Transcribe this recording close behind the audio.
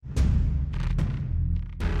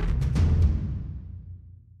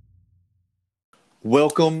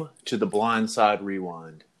Welcome to the Blindside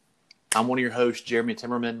Rewind. I'm one of your hosts, Jeremy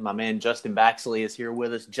Timmerman. My man Justin Baxley is here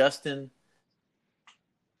with us. Justin.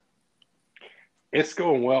 It's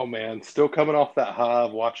going well, man. Still coming off that high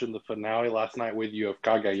of watching the finale last night with you of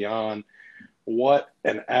Cagayan. What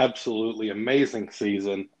an absolutely amazing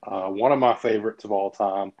season. One of my favorites of all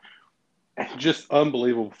time. And just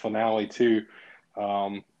unbelievable finale, too.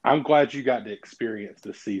 I'm glad you got to experience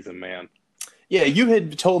this season, man. Yeah, you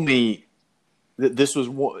had told me that this was,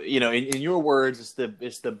 in your words,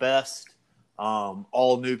 it's the best all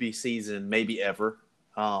newbie season maybe ever.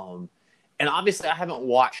 And obviously, I haven't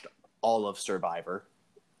watched all of Survivor,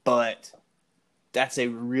 but that's a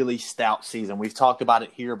really stout season. We've talked about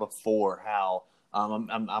it here before. How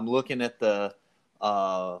I'm looking at the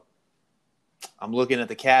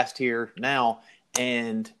cast here now,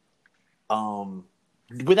 and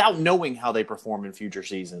without knowing how they perform in future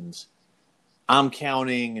seasons, I'm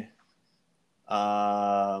counting.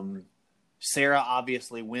 Sarah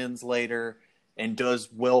obviously wins later and does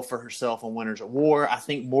well for herself on Winners at War. I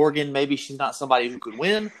think Morgan, maybe she's not somebody who could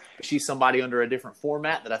win, but she's somebody under a different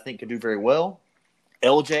format that I think could do very well.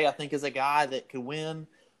 LJ, I think, is a guy that could win.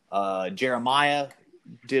 Jeremiah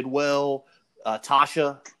did well.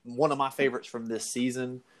 Tasha, one of my favorites from this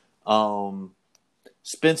season.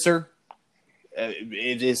 Spencer,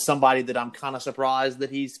 it is somebody that I'm kind of surprised that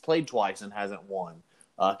he's played twice and hasn't won.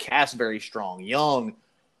 Cass very strong. Young,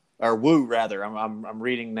 or Wu rather. I'm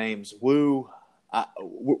reading names. Wu.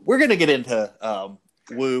 We're gonna get into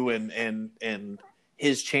Wu and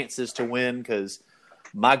his chances to win because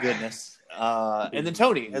my goodness. And then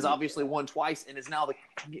Tony has obviously won twice and is now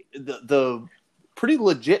the pretty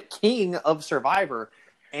legit king of Survivor.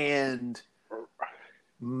 And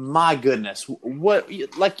my goodness, what,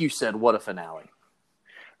 like you said, what a finale.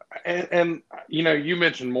 And you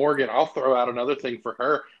mentioned Morgan. I'll throw out another thing for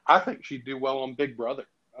her. I think she'd do well on Big Brother.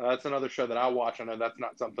 That's another show that I watch. I know that's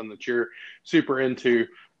not something that you're super into.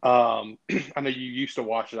 I know you used to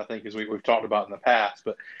watch it, I think, as we've talked about in the past.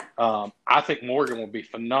 But I think Morgan will be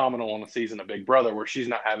phenomenal on a season of Big Brother where she's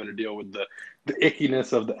not having to deal with the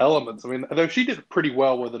ickiness of the elements. I mean, though she did pretty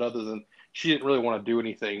well with it, other than she didn't really want to do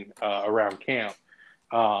anything around camp.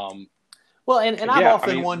 Well, and I've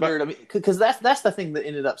often wondered, because that's the thing that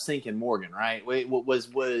ended up sinking Morgan, right?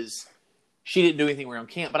 Was she didn't do anything around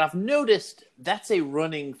camp, but I've noticed that's a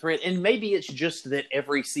running thread, and maybe it's just that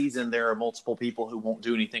every season there are multiple people who won't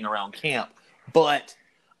do anything around camp, but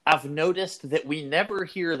I've noticed that we never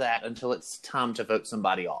hear that until it's time to vote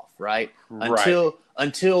somebody off, right?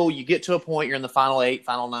 Until you get to a point, you're in the final 8,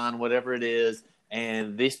 final 9, whatever it is,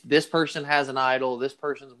 and this person has an idol, this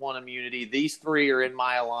person's won immunity, these 3 are in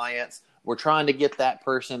my alliance. We're trying to get that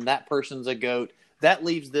person. That person's a goat. That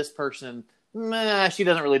leaves this person. She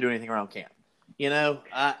doesn't really do anything around camp.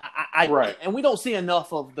 Right. And we don't see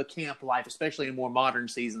enough of the camp life, especially in more modern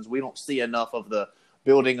seasons. We don't see enough of the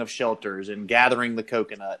building of shelters and gathering the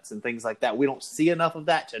coconuts and things like that. We don't see enough of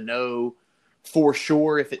that to know for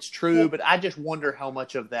sure if it's true. But I just wonder how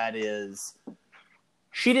much of that is.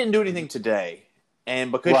 She didn't do anything today.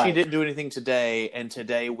 And because she didn't do anything today, and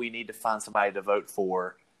today we need to find somebody to vote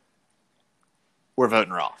for, we're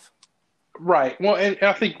voting her off. Right. Well, and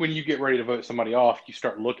I think when you get ready to vote somebody off, you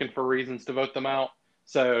start looking for reasons to vote them out.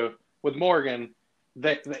 So with Morgan,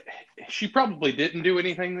 she probably didn't do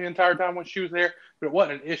anything the entire time when she was there, but it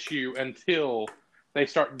wasn't an issue until they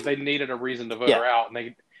needed a reason to vote her out, and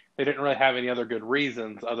they didn't really have any other good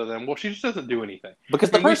reasons other than, well, she just doesn't do anything.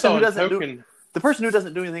 Because the person who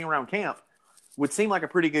doesn't do anything around camp would seem like a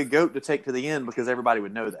pretty good goat to take to the end because everybody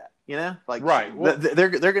would know that, right. Well, they're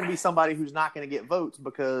going to be somebody who's not going to get votes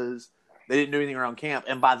because they didn't do anything around camp.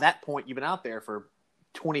 And by that point, you've been out there for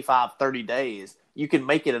 25, 30 days. You can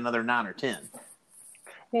make it another 9 or 10.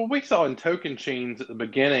 Well, we saw in Tocantins at the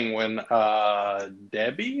beginning when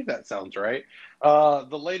Debbie, that sounds right,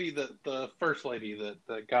 the first lady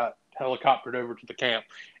that got helicoptered over to the camp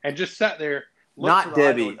and just sat there. Not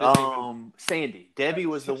Debbie. Sandy. Debbie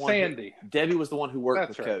was the one. Debbie was the one who worked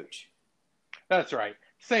with Coach. That's right,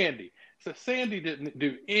 Sandy. So Sandy didn't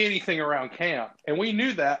do anything around camp, and we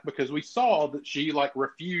knew that because we saw that she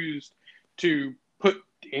refused to put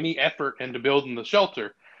any effort into building the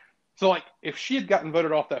shelter. So if she had gotten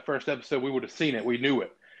voted off that first episode, we would have seen it. We knew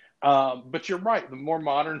it. But you're right. The more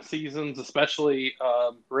modern seasons, especially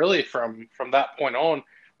really from that point on,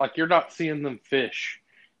 you're not seeing them fish.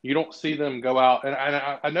 You don't see them go out, and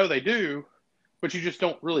I know they do, but you just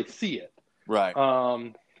don't really see it. Right.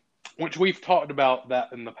 Which we've talked about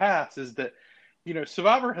that in the past, is that,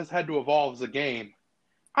 Survivor has had to evolve as a game.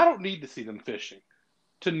 I don't need to see them fishing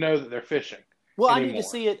to know that they're fishing. Well, anymore. I need to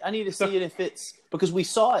see it. I need to see it if it's – because we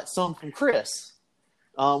saw it some from Chris.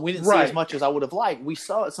 We didn't see as much as I would have liked. We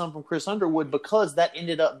saw it some from Chris Underwood because that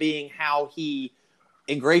ended up being how he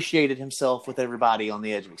ingratiated himself with everybody on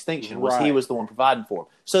the edge of extinction. Was he was the one providing for him.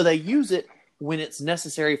 So they use it when it's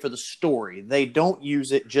necessary for the story. They don't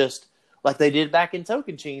use it just like they did back in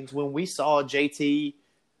Tocantins when we saw JT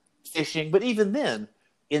fishing. But even then,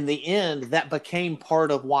 in the end, that became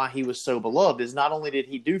part of why he was so beloved. Is not only did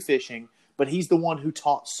he do fishing, but he's the one who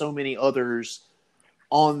taught so many others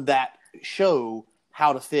on that show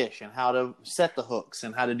how to fish and how to set the hooks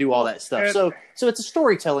and how to do all that stuff. So it's a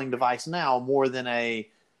storytelling device now more than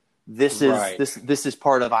this is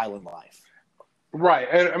part of island life. Right.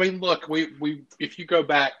 And I mean, look, we if you go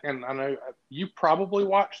back, and I know you probably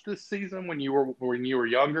watched this season when you were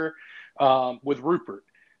younger, with Rupert.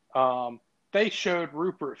 They showed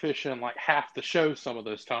Rupert fishing like half the show some of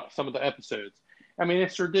the episodes. I mean,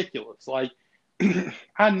 it's ridiculous. Like,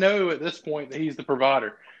 I know at this point that he's the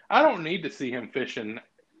provider. I don't need to see him fishing,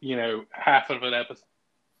 half of an episode.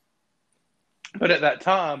 But at that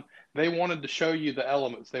time, they wanted to show you the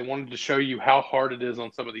elements. They wanted to show you how hard it is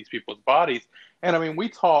on some of these people's bodies. And I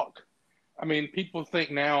mean, people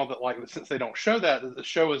think now that like since they don't show that the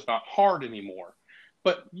show is not hard anymore.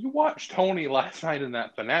 But you watched Tony last night in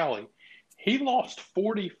that finale. He lost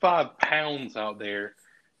 45 pounds out there,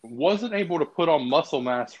 wasn't able to put on muscle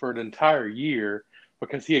mass for an entire year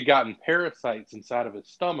because he had gotten parasites inside of his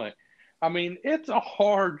stomach. I mean, it's a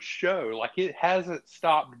hard show. Like, it hasn't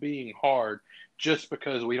stopped being hard just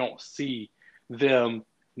because we don't see them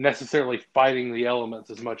necessarily fighting the elements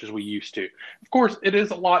as much as we used to. Of course, it is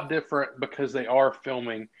a lot different because they are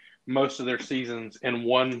filming most of their seasons in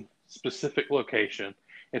one specific location.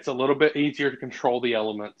 It's a little bit easier to control the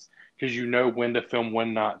elements because you know when to film,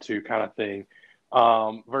 when not to, kind of thing.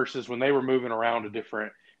 Versus when they were moving around to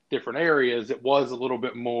different areas, it was a little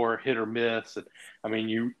bit more hit or miss. And, I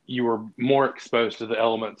mean, you were more exposed to the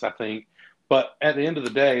elements, I think. But at the end of the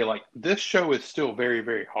day, like, this show is still very,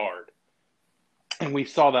 very hard. And we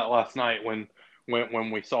saw that last night when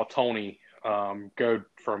we saw Tony go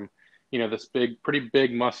from, this pretty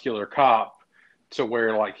big muscular cop to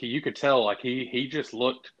where, like, you could tell, like, he just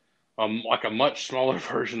looked like a much smaller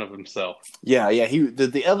version of himself. Yeah.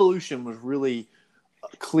 The evolution was really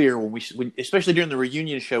clear when especially during the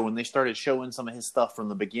reunion show when they started showing some of his stuff from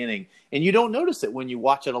the beginning. And you don't notice it when you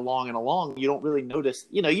watch it along. You don't really notice.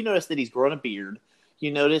 You notice that he's growing a beard. You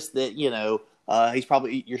notice that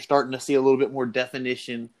you're starting to see a little bit more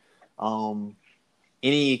definition.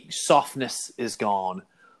 Any softness is gone,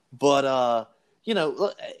 but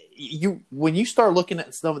when you start looking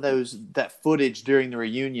at some of that footage during the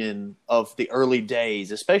reunion of the early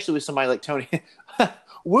days, especially with somebody like Tony,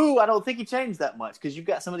 Woo, I don't think he changed that much because you've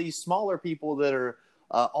got some of these smaller people that are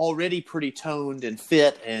already pretty toned and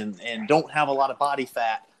fit and don't have a lot of body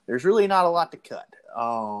fat. There's really not a lot to cut.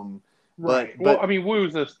 Right. Well, I mean,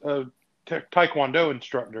 Woo's a Taekwondo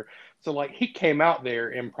instructor, so like he came out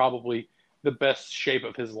there in probably the best shape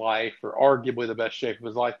of his life, or arguably the best shape of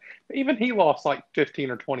his life. But even he lost like 15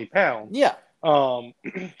 or 20 pounds. Yeah.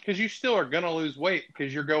 Because you still are going to lose weight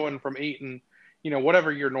because you're going from eating,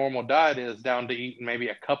 whatever your normal diet is, down to eating maybe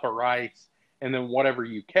a cup of rice and then whatever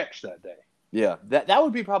you catch that day. Yeah, that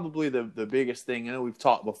would be probably the biggest thing. I know we've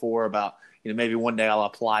talked before about, maybe one day I'll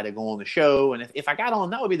apply to go on the show. And if I got on,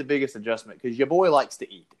 that would be the biggest adjustment because your boy likes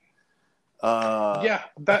to eat. Yeah,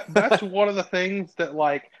 that's one of the things that,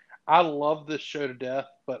 like, I love this show to death,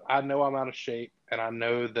 but I know I'm out of shape, and I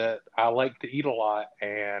know that I like to eat a lot,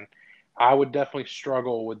 and I would definitely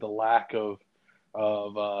struggle with the lack of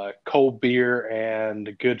cold beer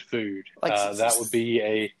and good food. That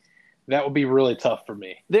would be really tough for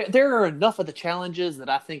me. There are enough of the challenges that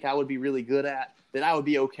I think I would be really good at, that I would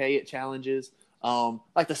be okay at challenges.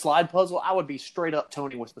 Like the slide puzzle, I would be straight up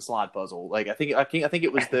Tony with the slide puzzle. Like I think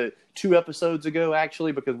it was the 2 episodes ago,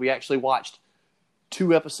 actually, because we actually watched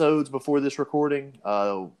 2 episodes before this recording,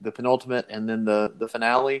 the penultimate and then the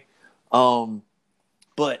finale.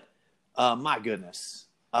 But my goodness,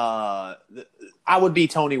 I would be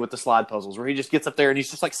Tony with the slide puzzles, where he just gets up there and he's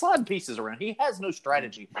just like sliding pieces around. He has no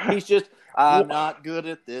strategy. He's just, I'm not good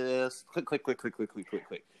at this. Click, click, click, click, click, click, click,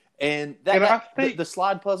 click. And I think the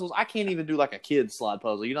slide puzzles, I can't even do like a kid's slide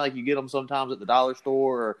puzzle. Like you get them sometimes at the dollar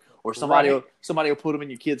store, or somebody will put them in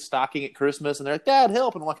your kid's stocking at Christmas, and they're like, "Dad,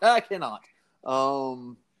 help!" And I'm like, "I cannot."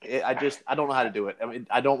 I don't know how to do it. I mean,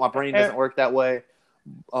 my brain doesn't work that way.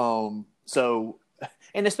 So,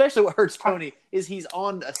 and especially what hurts Tony is he's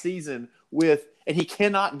on a season and he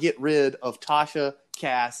cannot get rid of Tasha,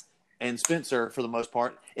 Cass, and Spencer for the most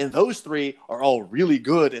part. And those 3 are all really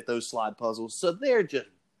good at those slide puzzles. So they're just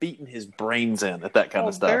beating his brains in at that kind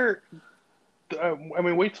of stuff. I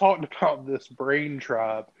mean, we talked about this brain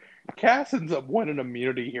tribe. Cass ends up winning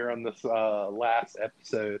immunity here on this last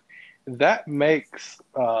episode. That makes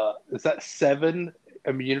is that 7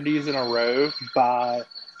 immunities in a row by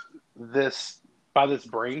this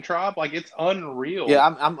brain tribe? Like, it's unreal.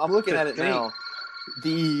 Yeah, I'm looking at it now.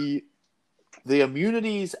 The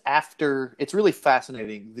immunities after, it's really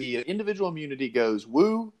fascinating. The individual immunity goes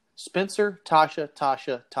Wu, Spencer, Tasha,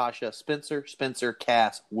 Spencer,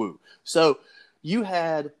 Cass, Wu. So you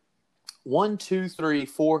had 1, 2, 3,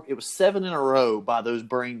 4. It was 7 in a row by those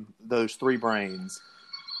 3 brains,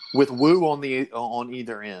 with Wu on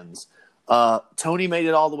either ends. Tony made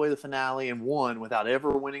it all the way to the finale and won without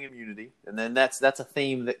ever winning immunity, and then that's a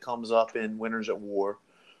theme that comes up in Winners at War.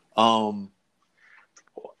 And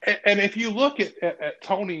if you look at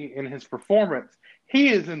Tony and his performance, he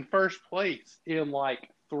is in first place in like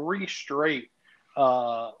 3 straight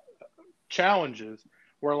challenges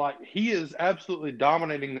where like he is absolutely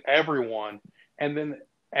dominating everyone. And then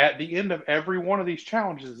at the end of every one of these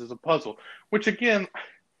challenges is a puzzle, which again,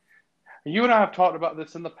 you and I have talked about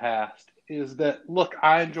this in the past, is that, look,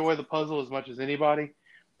 I enjoy the puzzle as much as anybody,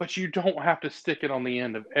 but you don't have to stick it on the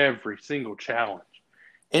end of every single challenge.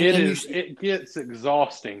 It gets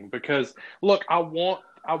exhausting because, look, I want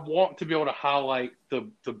to be able to highlight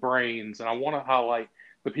the brains, and I want to highlight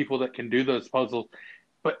the people that can do those puzzles.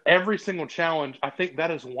 But every single challenge, I think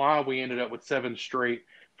that is why we ended up with 7 straight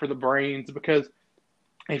for the brains, because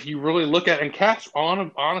if you really look at it, and Cass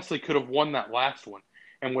honestly could have won that last one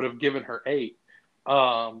and would have given her 8,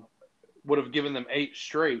 would have given them 8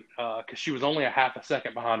 straight because she was only a half a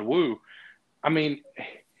second behind Wu. I mean,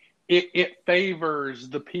 it favors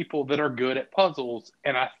the people that are good at puzzles.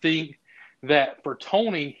 And I think that for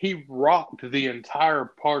Tony, he rocked the entire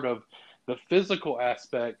part of the physical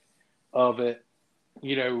aspect of it,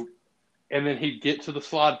 you know, and then he'd get to the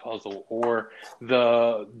slide puzzle or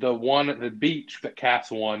the one at the beach that Cass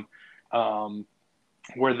won,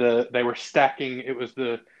 where they were stacking. It was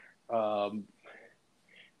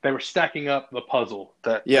they were stacking up the puzzle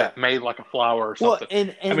that made like a flower or something.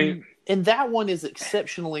 Well, and that one is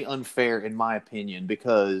exceptionally unfair in my opinion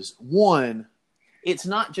because, one, it's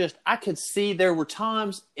not just – I could see there were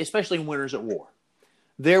times, especially in Winners at War,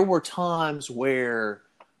 there were times where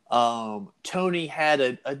Tony had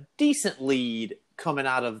a decent lead coming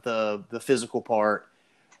out of the physical part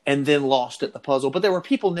and then lost at the puzzle. But there were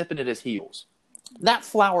people nipping at his heels. That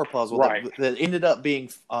flower puzzle that ended up being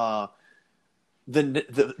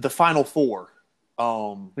the final 4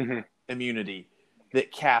 immunity that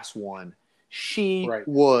Cass won, she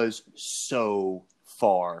was so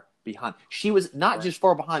far behind. She was not just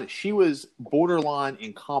far behind, she was borderline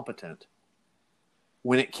incompetent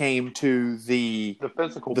when it came to the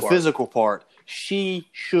physical part. She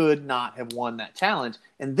should not have won that challenge.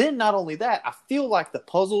 And then not only that, I feel like the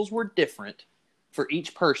puzzles were different for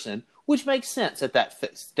each person, which makes sense at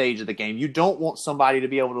that stage of the game. You don't want somebody to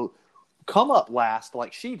be able to come up last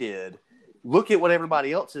like she did, look at what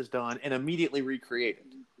everybody else has done, and immediately recreate it.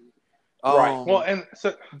 Right. Well, and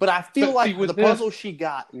so, but I feel like the puzzle she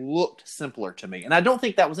got looked simpler to me, and I don't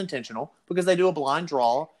think that was intentional because they do a blind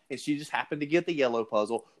draw, and she just happened to get the yellow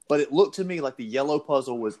puzzle. But it looked to me like the yellow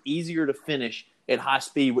puzzle was easier to finish at high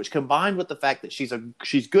speed, which combined with the fact that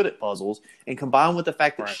she's good at puzzles, and combined with the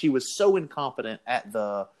fact that she was so incompetent at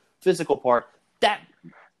the physical part, that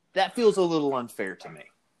feels a little unfair to me.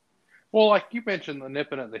 Well, like you mentioned, the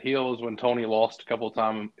nipping at the heels when Tony lost a couple of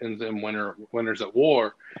times in Winners at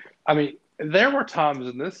War. I mean, there were times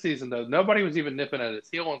in this season, though, nobody was even nipping at his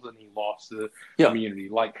heels and he lost the immunity.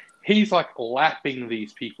 Like, he's like lapping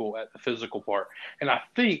these people at the physical part. And I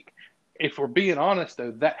think, if we're being honest,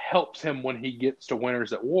 though, that helps him when he gets to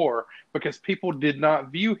Winners at War because people did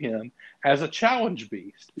not view him as a challenge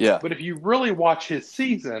beast. Yeah. But if you really watch his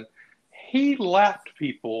season, he lapped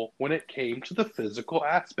people when it came to the physical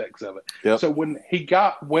aspects of it. Yep. So when he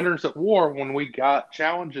got Winners at War, when we got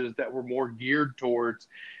challenges that were more geared towards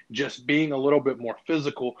just being a little bit more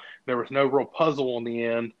physical, there was no real puzzle on the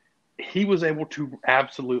end, he was able to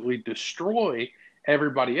absolutely destroy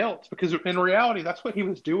everybody else. Because in reality, that's what he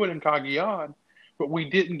was doing in Cagayan, but we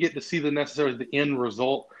didn't get to see necessarily the end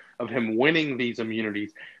result of him winning these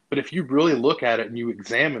immunities. But if you really look at it and you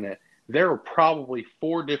examine it, there were probably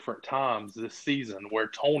 4 different times this season where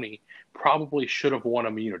Tony probably should have won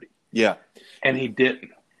immunity. Yeah. And he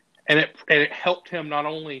didn't. And it helped him not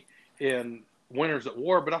only in Winners at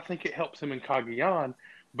War, but I think it helps him in Cagayan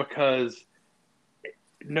because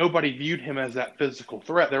nobody viewed him as that physical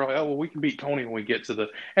threat. They're like, oh, well, we can beat Tony when we get to the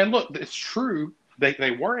 – and look, it's true.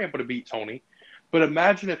 They were able to beat Tony. But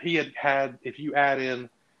imagine if if you add in,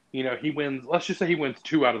 he wins – let's just say he wins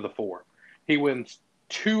 2 out of the 4. He wins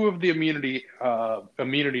 2 of the immunity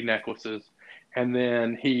necklaces, and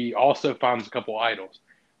then he also finds a couple idols.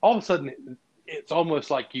 All of a sudden, it's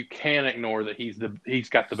almost like you can't ignore that he's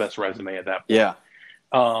got the best resume at that point. Yeah.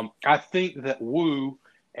 I think that Wu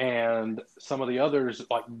and some of the others,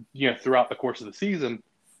 throughout the course of the season,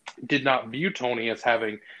 did not view Tony as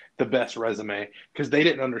having the best resume because they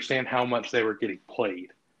didn't understand how much they were getting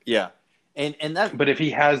played. Yeah, and that. But if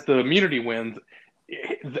he has the immunity wins,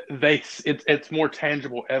 it's more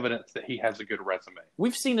tangible evidence that he has a good resume.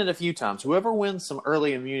 We've seen it a few times. Whoever wins some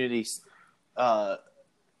early immunities,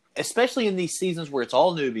 especially in these seasons where it's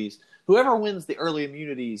all newbies, whoever wins the early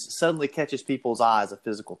immunities suddenly catches people's eye as a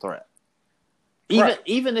physical threat.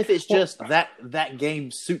 Even if it's just that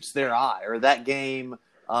game suits their eye, or that game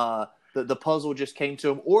the puzzle just came to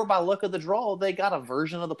them, or by luck of the draw they got a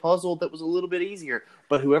version of the puzzle that was a little bit easier.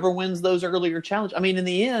 But whoever wins those earlier challenges, I mean, in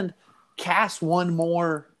the end, Cass won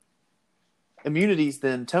more immunities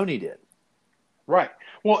than Tony did. Right.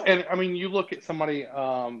 Well, and I mean, you look at somebody.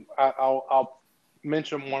 I'll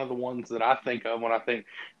mention one of the ones that I think of when I think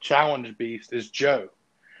challenge beast is Joe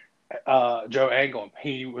Anglin.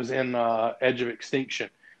 He was in Edge of Extinction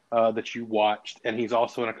that you watched, and he's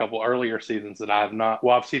also in a couple earlier seasons that I have not.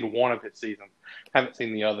 Well, I've seen one of his seasons, haven't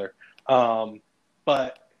seen the other.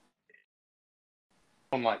 But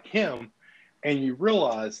unlike him, and you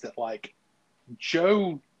realize that like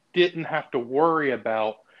Joe didn't have to worry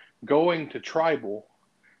about going to tribal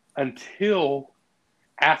until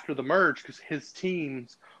after the merge because his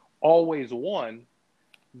teams always won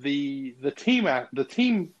the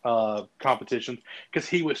team competitions because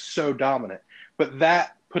he was so dominant. But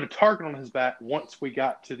that put a target on his back once we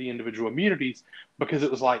got to the individual immunities because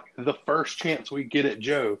it was like the first chance we get at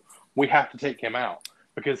Joe, we have to take him out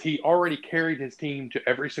because he already carried his team to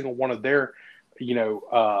every single one of their,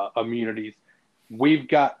 immunities. We've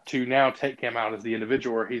got to now take him out as the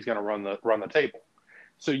individual or he's going to run the table.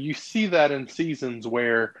 So you see that in seasons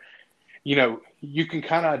where, you can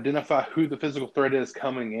kind of identify who the physical threat is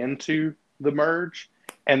coming into the merge.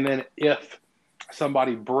 And then if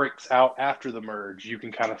somebody breaks out after the merge, you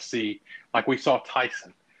can kind of see, like we saw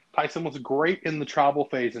Tyson. Tyson was great in the tribal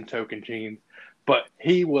phase in Tocantins, but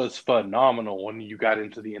he was phenomenal when you got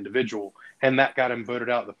into the individual, and that got him voted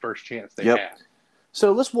out the first chance they had.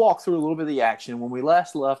 So let's walk through a little bit of the action. When we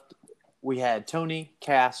last left, we had Tony,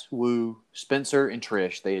 Cass, Wu, Spencer, and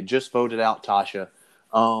Trish. They had just voted out Tasha.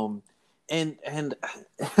 And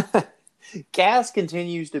Cass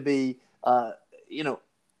continues to be,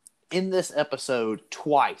 in this episode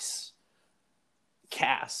twice,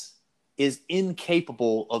 Cass is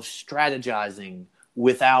incapable of strategizing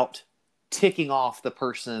without ticking off the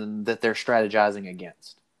person that they're strategizing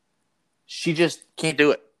against. She just can't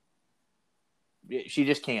do it. She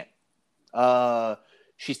just can't.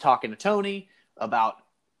 She's talking to Tony about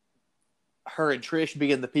her and Trish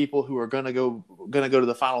being the people who are gonna go to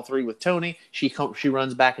the final 3 with Tony. She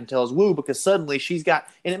runs back and tells Wu because suddenly she's got,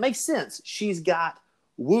 and it makes sense. She's got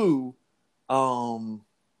Wu.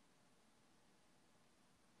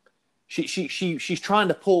 She's trying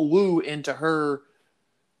to pull Wu into her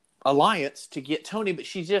alliance to get Tony, but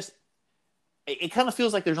she's just. It kind of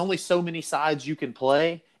feels like there's only so many sides you can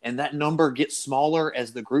play, and that number gets smaller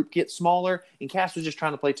as the group gets smaller. And Cass was just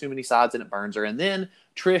trying to play too many sides, and it burns her. And then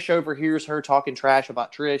Trish overhears her talking trash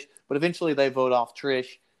about Trish, but eventually they vote off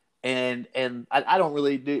Trish. And I don't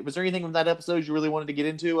really do. Was there anything from that episode you really wanted to get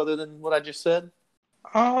into other than what I just said?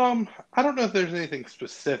 I don't know if there's anything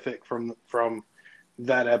specific from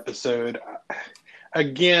that episode.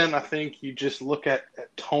 Again, I think you just look at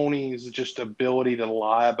Tony's just ability to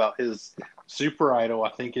lie about his super idol, I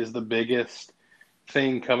think is the biggest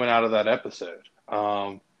thing coming out of that episode.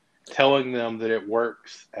 Telling them that it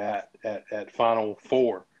works at Final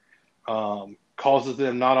Four causes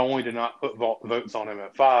them not only to not put votes on him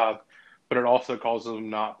at 5, but it also causes them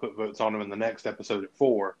not put votes on him in the next episode at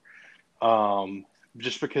 4.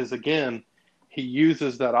 Just because, again, he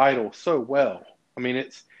uses that idol so well. I mean,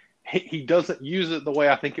 he doesn't use it the way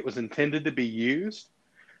I think it was intended to be used.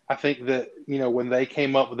 I think that, when they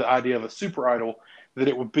came up with the idea of a super idol, that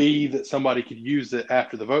it would be that somebody could use it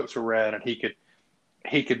after the votes were read and he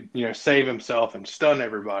could save himself and stun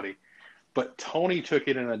everybody. But Tony took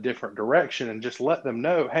it in a different direction and just let them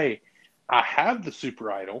know, hey, I have the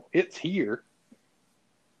super idol. It's here.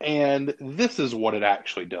 And this is what it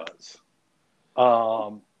actually does.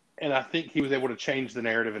 And I think he was able to change the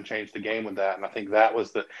narrative and change the game with that. And I think that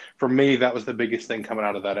was for me, that was the biggest thing coming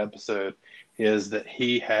out of that episode, is that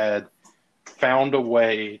he had found a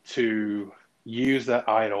way to use that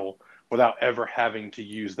idol without ever having to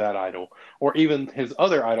use that idol, or even his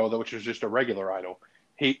other idol, which was just a regular idol.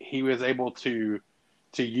 he was able to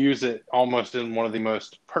use it almost in one of the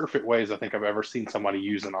most perfect ways I think I've ever seen somebody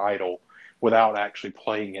use an idol without actually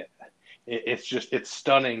playing it. It's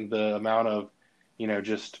stunning the amount of,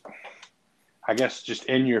 just, I guess, just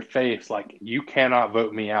in your face, like, you cannot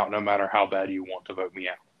vote me out no matter how bad you want to vote me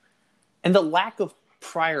out. And the lack of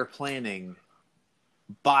prior planning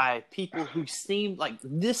by people who seem like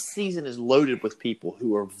this season is loaded with people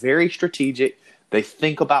who are very strategic. They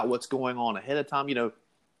think about what's going on ahead of time.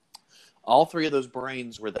 All three of those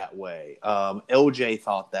brains were that way. LJ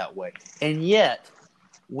thought that way. And yet,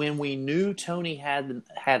 when we knew Tony had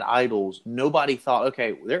idols, nobody thought,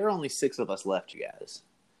 okay, there are only 6 of us left, you guys.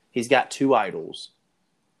 He's got 2 idols.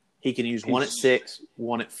 He can use one at 6,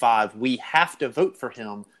 one at 5. We have to vote for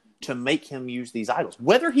him to make him use these idols.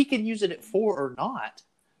 Whether he can use it at 4 or not,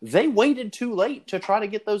 they waited too late to try to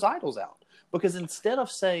get those idols out. Because instead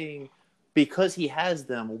of saying, because he has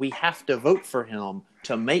them, we have to vote for him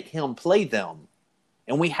to make him play them,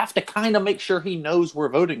 and we have to kind of make sure he knows we're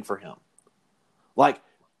voting for him. Like,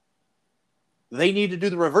 they need to do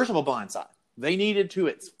the reverse of a blindside. They needed to,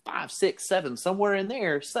 at 5, 6, 7, somewhere in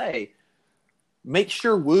there, say, make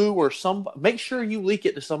sure make sure you leak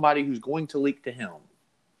it to somebody who's going to leak to him.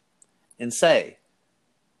 And say,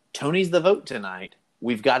 Tony's the vote tonight.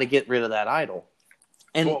 We've got to get rid of that idol.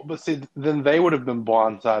 But see, then they would have been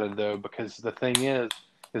blindsided, though, because the thing is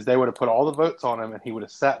they would have put all the votes on him, and he would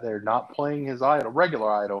have sat there not playing his idol,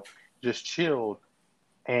 regular idol, just chilled,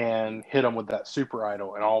 and hit him with that super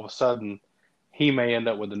idol, and all of a sudden, he may end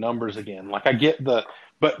up with the numbers again. Like, I get but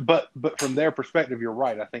from their perspective, you're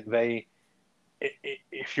right. I think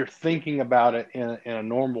if you're thinking about it in a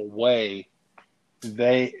normal way,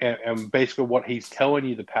 and basically what he's telling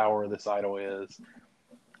you the power of this idol is,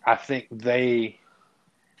 I think they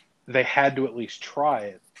had to at least try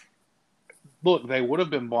it. Look, they would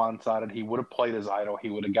have been blindsided. He would have played his idol.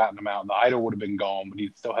 He would have gotten him out. The idol would have been gone, but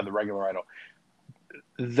he'd still had the regular idol.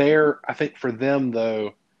 I think for them,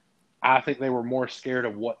 though, I think they were more scared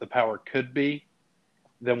of what the power could be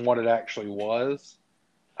than what it actually was.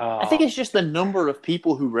 I think it's just the number of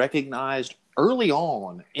people who recognized early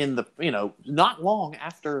on in the, not long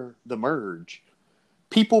after the merge,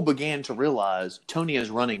 people began to realize Tony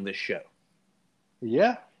is running this show.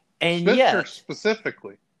 Yeah. And Spencer yet,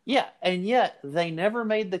 specifically. Yeah, and yet they never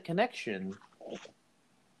made the connection.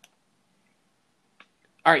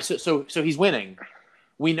 All right, so he's winning.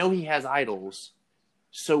 We know he has idols,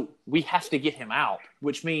 so we have to get him out,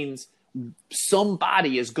 which means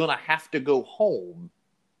somebody is going to have to go home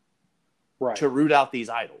to root out these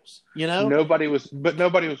idols. Nobody was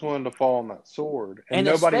willing to fall on that sword, and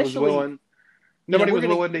nobody was willing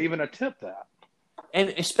to even attempt that. And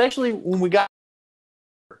especially when we got.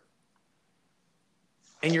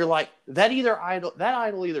 And you're like, that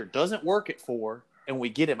idol either doesn't work at 4 and we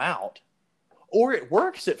get him out, or it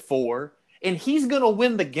works at 4 and he's going to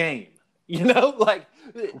win the game. Like,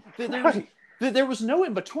 there was no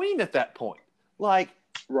in between at that point. Like,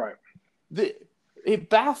 right. It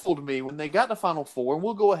baffled me when they got to Final Four, and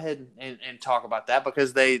we'll go ahead and talk about that,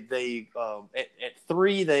 because they at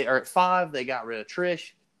 3 or at 5 they got rid of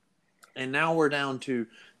Trish, and now we're down to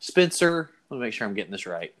Spencer. Let me make sure I'm getting this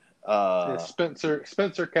right.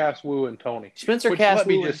 Spencer, Cass, Wu, and Tony. Let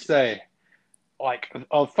me just say, like,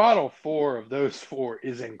 a Final Four of those 4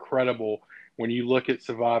 is incredible when you look at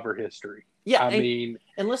Survivor history. Yeah,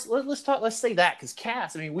 and let's say that, because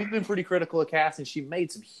Cass, we've been pretty critical of Cass, and she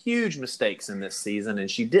made some huge mistakes in this season, and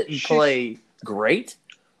she didn't play great,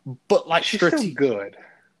 but like she's still good.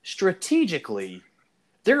 Strategically,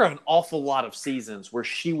 there are an awful lot of seasons where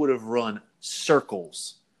she would have run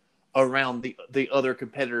circles around the other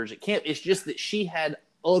competitors at camp. It's just that she had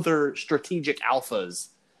other strategic alphas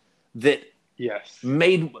that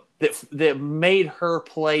made her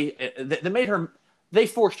play, that made her. They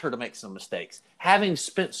forced her to make some mistakes. Having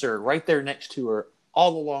Spencer right there next to her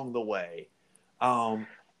all along the way.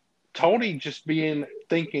 Tony just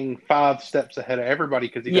thinking 5 steps ahead of everybody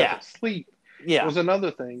because he doesn't sleep was another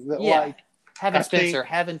thing. Having Spencer,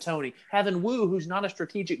 having Tony, having Wu, who's not a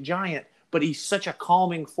strategic giant, but he's such a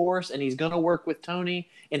calming force, and he's going to work with Tony,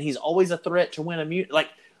 and he's always a threat to win a like,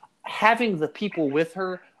 having the people with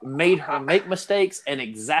her made her make mistakes and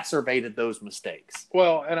exacerbated those mistakes.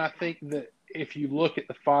 Well, and I think that if you look at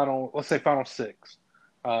the let's say Final 6,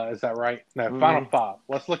 is that right? No, Final 5.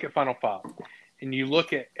 Let's look at Final 5. And you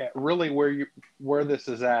look at really where this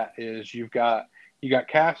is at is you got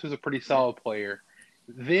Cass, who's a pretty solid player.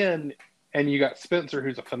 And you got Spencer,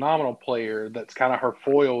 who's a phenomenal player that's kind of her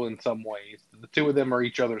foil in some ways. The two of them are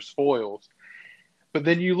each other's foils. But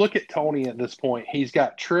then you look at Tony at this point. He's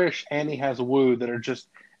got Trish and he has Wu that are just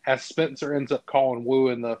as Spencer ends up calling Wu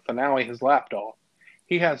in the finale his lapdog.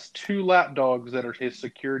 He has 2 lapdogs that are his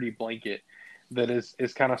security blanket that is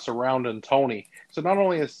kind of surrounding Tony. So not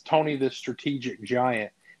only is Tony this strategic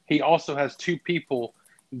giant, he also has 2 people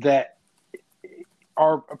that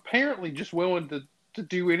are apparently just willing to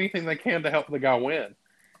do anything they can to help the guy win.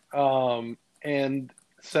 And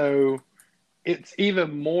so it's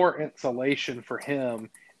even more insulation for him,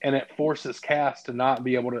 and it forces Cass to not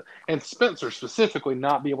be able to, and Spencer specifically,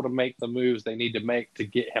 not be able to make the moves they need to make to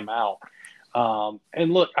get him out.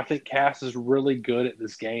 And look, I think Cass is really good at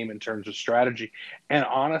this game in terms of strategy. And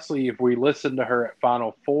honestly, if we listen to her at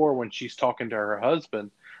Final Four when she's talking to her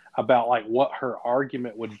husband about like what her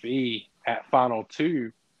argument would be at Final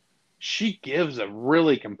 2, she gives a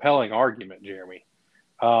really compelling argument, Jeremy,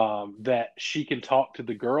 that she can talk to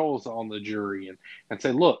the girls on the jury and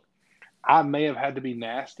say, look, I may have had to be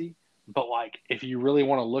nasty, but like, if you really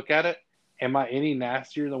want to look at it, am I any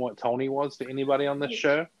nastier than what Tony was to anybody on this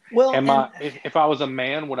show? Well, if I was a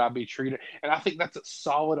man, would I be treated? And I think that's a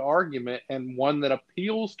solid argument and one that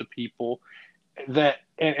appeals to people that,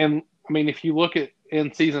 and I mean, if you look at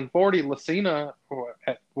in season 40, Lucina,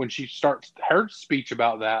 when she starts her speech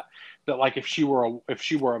about that like if she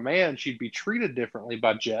were a man, she'd be treated differently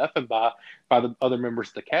by Jeff and by the other members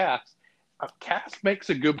of the cast. Cass makes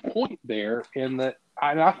a good point there in that,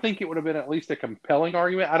 and I think it would have been at least a compelling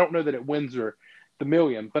argument. I don't know that it wins her the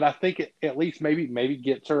million, but I think it at least maybe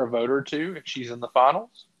gets her a vote or 2 if she's in the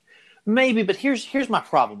finals. Maybe, but here's my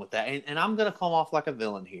problem with that, and I'm going to come off like a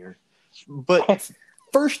villain here. But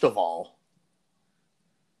first of all,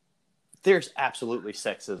 there's absolutely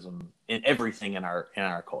sexism in everything in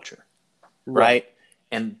our culture, right?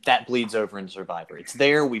 And that bleeds over into Survivor. It's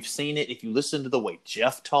there. We've seen it. If you listen to the way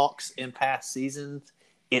Jeff talks in past seasons,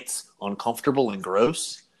 it's uncomfortable and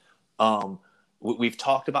gross. We've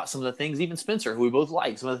talked about some of the things, even Spencer, who we both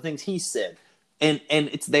like, some of the things he said. And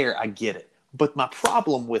it's there. I get it. But my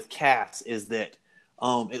problem with Cass is that,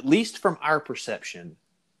 at least from our perception,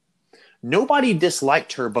 nobody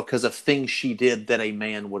disliked her because of things she did that a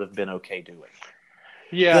man would have been okay doing.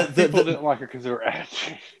 Yeah, people didn't like her because of her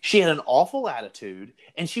attitude. She had an awful attitude,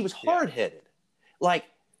 and she was hard-headed. Like,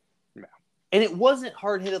 and it wasn't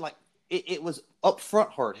hard-headed like it was upfront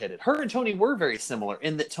hard-headed. Her and Tony were very similar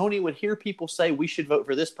in that Tony would hear people say, we should vote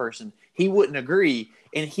for this person. He wouldn't agree,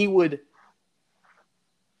 and he would,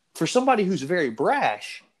 for somebody who's very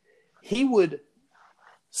brash, he would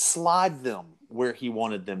slide them where he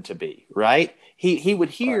wanted them to be, right? He would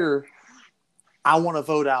hear, I want to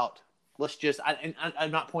vote out, let's just,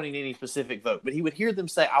 I'm not pointing to any specific vote, but he would hear them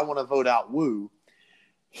say, I want to vote out Wu.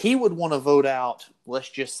 He would want to vote out, let's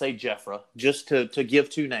just say Jeffra, just to give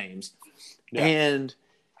 2 names. Yeah. And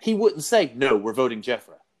he wouldn't say, no, we're voting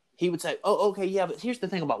Jeffra. He would say, oh, okay, yeah, but here's the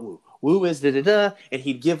thing about Wu. Wu is da-da-da, and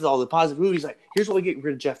he'd give all the positive Wu. He's like, here's what we get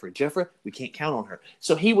rid of Jeffra. Jeffra, we can't count on her.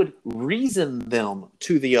 So he would reason them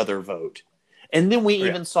to the other vote. And then we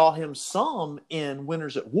even saw him some in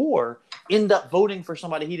Winners at War end up voting for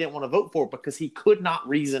somebody he didn't want to vote for because he could not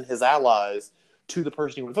reason his allies to the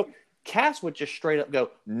person he would vote. Cass would just straight up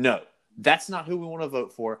go, no, that's not who we want to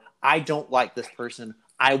vote for. I don't like this person.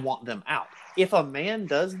 I want them out. If a man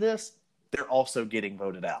does this, they're also getting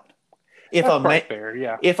voted out. If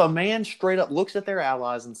a man straight up looks at their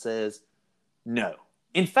allies and says, no.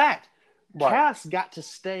 In fact, Cass got to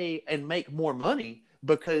stay and make more money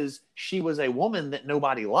because she was a woman that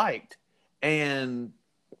nobody liked and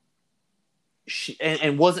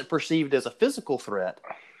wasn't perceived as a physical threat.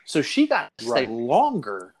 So she got to stay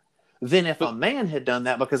longer than if a man had done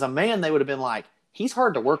that, because a man, they would have been like, he's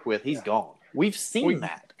hard to work with. He's gone. We've seen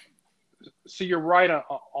that. So you're right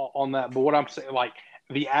on that. But what I'm saying, like,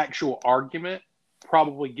 the actual argument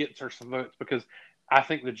probably gets her some votes because I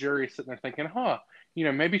think the jury is sitting there thinking,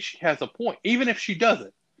 maybe she has a point, even if she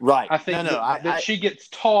doesn't. Right. I think that she gets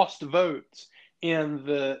tossed votes in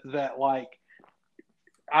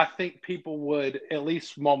I think people would at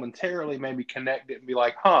least momentarily maybe connect it and be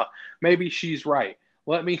like, maybe she's right.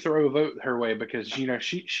 Let me throw a vote her way because,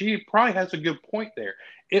 she probably has a good point there.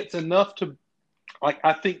 It's enough to,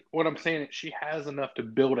 I think what I'm saying is she has enough to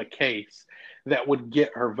build a case that would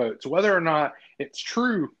get her votes. Whether or not it's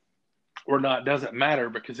true or not doesn't matter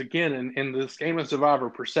because, again, in this game of Survivor,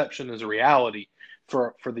 perception is a reality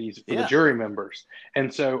for the jury members.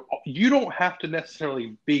 And so you don't have to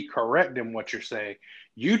necessarily be correct in what you're saying.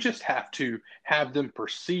 You just have to have them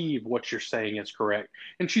perceive what you're saying is correct.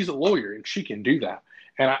 And she's a lawyer, and she can do that.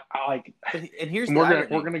 And I like. And here's the irony.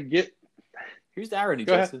 We're gonna get. Here's the irony,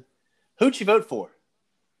 Jason. Who'd she vote for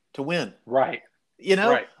to win? Right.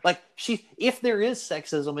 Like if there is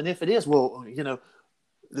sexism, and if it is, well,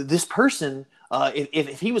 this person,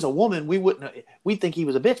 if he was a woman, we'd think he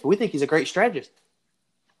was a bitch, but we think he's a great strategist.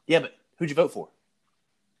 Yeah, but who'd you vote for?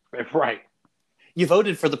 Right. You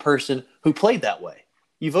voted for the person who played that way.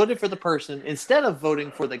 You voted for the person instead of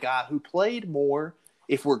voting for the guy who played more.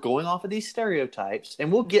 If we're going off of these stereotypes,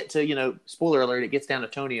 and we'll get to, spoiler alert, it gets down to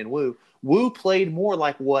Tony and Wu. Wu played more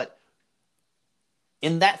like what,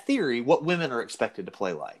 in that theory, what women are expected to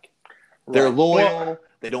play like. Right. They're loyal.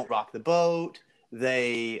 They don't rock the boat.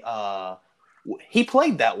 He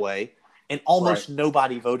played that way, and almost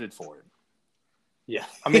nobody voted for him. Yeah.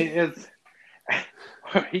 I mean,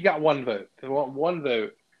 he got one vote. One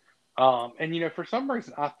vote. And for some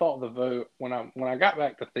reason, I thought the vote, when I got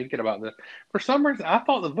back to thinking about this, for some reason, I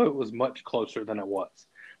thought the vote was much closer than it was.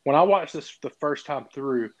 When I watched this the first time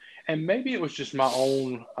through, and maybe it was just my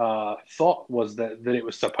own thought was that it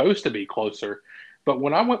was supposed to be closer. But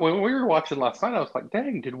when we were watching last night, I was like,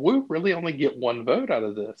 dang, did Wu really only get one vote out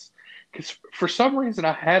of this? Because for some reason,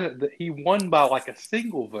 I had it that he won by like a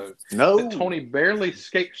single vote. No. That Tony barely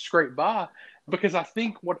scraped by. Because I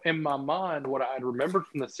think what I had remembered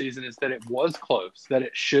from the season is that it was close, that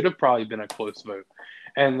it should have probably been a close vote,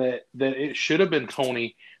 and that it should have been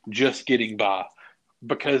Tony just getting by.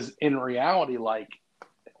 Because in reality, like,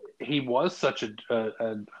 he was such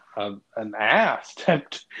an ass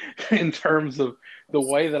in terms of the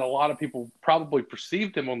way that a lot of people probably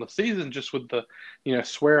perceived him on the season, just with the,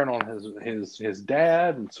 swearing on his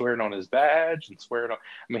dad and swearing on his badge and swearing on.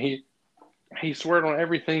 I mean, he swore on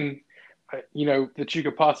everything, that you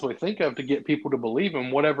could possibly think of to get people to believe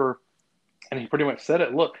him, whatever. And he pretty much said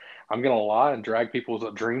it. Look, I'm going to lie and drag people's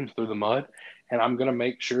dreams through the mud, and I'm going to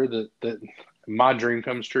make sure that my dream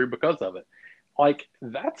comes true because of it. Like,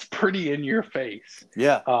 that's pretty in your face.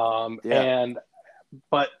 Yeah.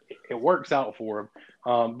 But it works out for him.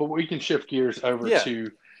 But we can shift gears over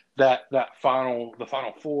to the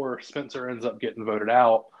final four. Spencer ends up getting voted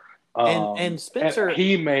out. And Spencer,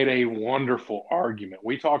 he made a wonderful argument.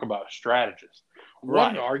 We talk about strategists.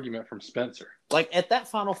 What an argument from Spencer. Like, at that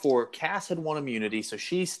Final Four, Cass had won immunity, so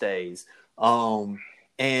she stays.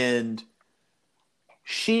 And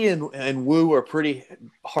she and Wu are pretty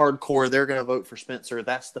hardcore. They're going to vote for Spencer.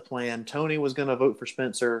 That's the plan. Tony was going to vote for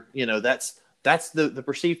Spencer. That's the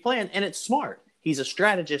perceived plan, and it's smart. He's a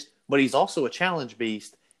strategist, but he's also a challenge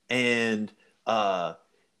beast. And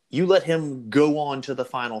you let him go on to the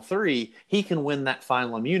final three, he can win that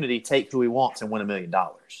final immunity, take who he wants, and win $1 million.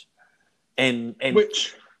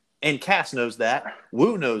 And Cass knows that.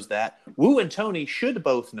 Wu knows that. Wu and Tony should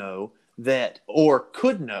both know that, or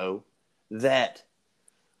could know that.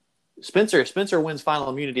 Spencer wins final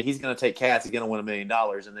immunity. He's going to take Cass. He's going to win $1 million,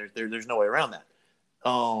 and there's no way around that.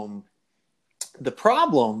 The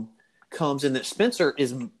problem comes in that Spencer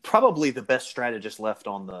is probably the best strategist left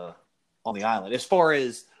on the island as far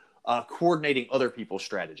as coordinating other people's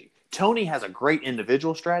strategy. Tony has a great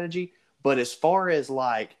individual strategy, but as far as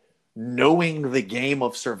like knowing the game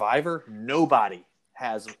of Survivor, nobody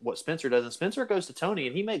has what Spencer does. And Spencer goes to Tony,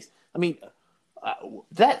 and he makes. I mean,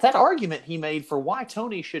 that argument he made for why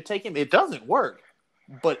Tony should take him, it doesn't work,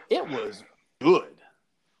 but it was good.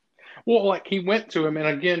 Well, like, he went to him, and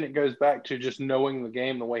again, it goes back to just knowing the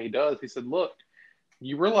game the way he does. He said, look,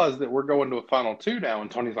 you realize that we're going to a final two now? And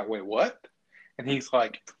Tony's like, wait, what? And he's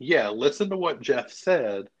like, yeah, listen to what Jeff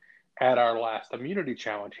said at our last immunity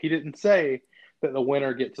challenge. He didn't say that the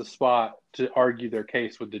winner gets a spot to argue their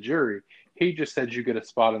case with the jury. He just said you get a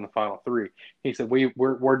spot in the final three. He said,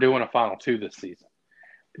 we're doing a final two this season.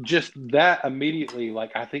 Just that immediately,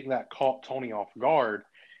 like, I think that caught Tony off guard.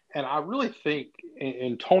 And I really think,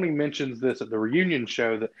 and Tony mentions this at the reunion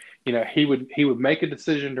show, that, he would make a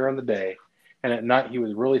decision during the day, and at night he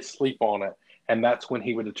would really sleep on it, and that's when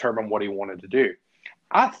he would determine what he wanted to do.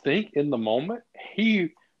 I think in the moment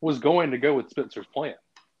he was going to go with Spencer's plan,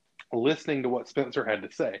 listening to what Spencer had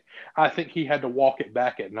to say. I think he had to walk it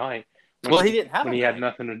back at night. He didn't have a night. He had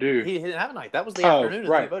nothing to do. He didn't have a night. That was the afternoon.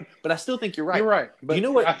 Right. But I still think you're right. You're right. But you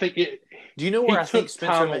know what? I think it. Do you know where I think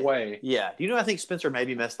Spencer away? Yeah. Do you know? I think Spencer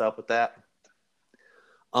maybe messed up with that.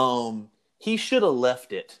 He should have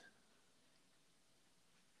left it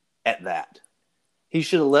at that. He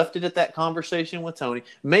should have left it at that conversation with Tony.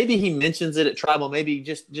 Maybe he mentions it at Tribal. Maybe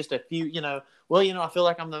just a few. I feel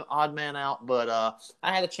like I'm the odd man out, but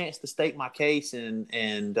I had a chance to state my case, and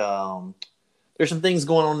there's some things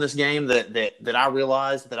going on in this game that I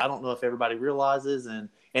realized that I don't know if everybody realizes,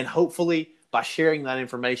 and hopefully by sharing that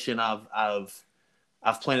information, I've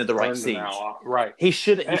planted the right seeds. Right. He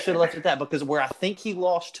should have left it at that, because where I think he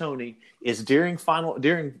lost Tony is during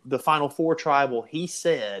the final four Tribal. He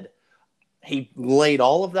said he laid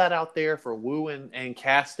all of that out there for Wu and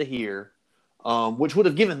Cass to hear. which would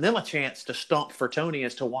have given them a chance to stump for Tony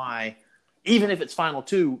as to why, even if it's final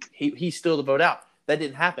two, he's still the vote out. That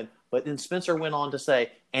didn't happen. But then Spencer went on to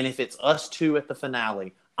say, and if it's us two at the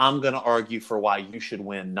finale, I'm going to argue for why you should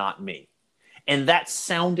win, not me. And that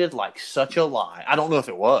sounded like such a lie. I don't know if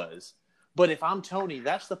it was. But if I'm Tony,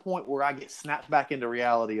 that's the point where I get snapped back into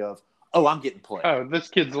reality of, oh, I'm getting played. Oh, this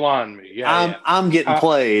kid's lying to me. Yeah, I'm getting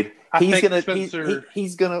played.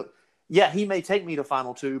 He's gonna. Yeah, he may take me to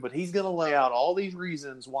final two, but he's gonna lay out all these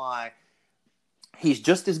reasons why he's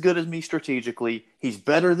just as good as me strategically. He's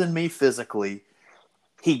better than me physically.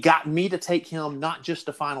 He got me to take him not just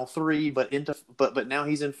to final three, but now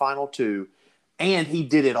he's in final two, and he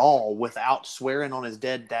did it all without swearing on his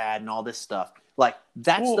dead dad and all this stuff. Like,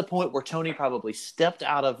 that's the point where Tony probably stepped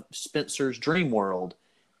out of Spencer's dream world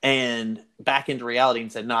and back into reality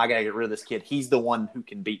and said, no, I got to get rid of this kid. He's the one who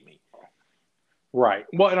can beat me. Right.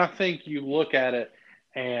 Well, and I think you look at it,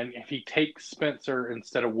 and if he takes Spencer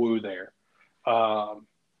instead of Wu there,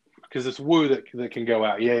 because it's Wu that can go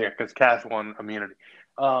out. Yeah, because Cass won immunity.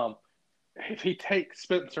 If he takes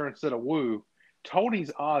Spencer instead of Wu,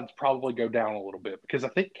 Tony's odds probably go down a little bit because I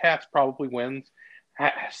think Cass probably wins.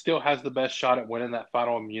 Still has the best shot at winning that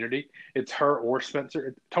final immunity. It's her or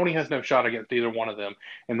Spencer. Tony has no shot against either one of them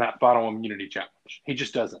in that final immunity challenge. He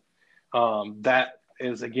just doesn't. That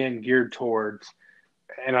is, again, geared towards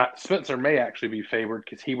 – and Spencer may actually be favored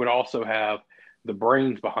because he would also have the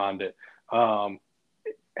brains behind it.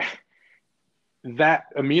 That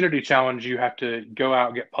immunity challenge, you have to go out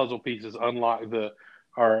and get puzzle pieces, unlock a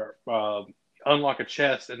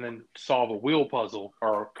chest, and then solve a wheel puzzle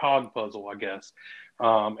or a cog puzzle, I guess,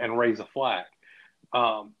 and raise a flag.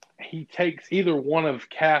 He takes either one of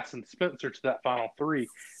Cass and Spencer to that final three.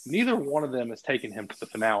 Neither one of them has taken him to the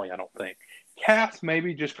finale, I don't think. Cass,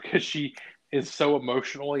 maybe just because she is so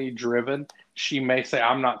emotionally driven, she may say,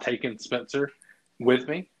 I'm not taking Spencer with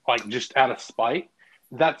me, like just out of spite.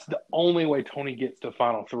 That's the only way Tony gets to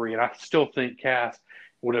final three. And I still think Cass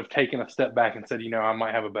would have taken a step back and said, I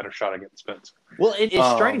might have a better shot against Spencer. Well, it's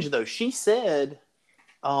strange, though. She said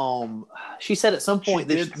at some point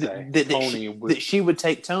that she would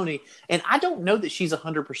take Tony. And I don't know that she's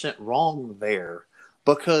 100% wrong there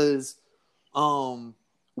because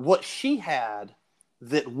what she had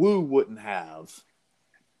that Wu wouldn't have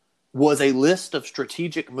was a list of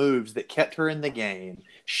strategic moves that kept her in the game.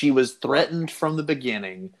 She was threatened from the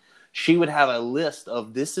beginning. She would have a list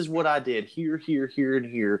of this is what I did here, here, here, and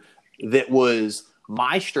here that was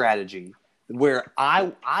my strategy where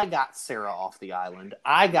I got Sarah off the island.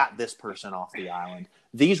 I got this person off the island.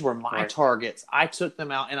 These were my targets. I took them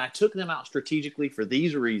out, and I took them out strategically for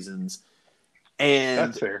these reasons. And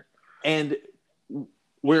that's fair. And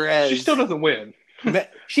whereas she still doesn't win.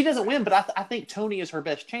 She doesn't win, but I think Tony is her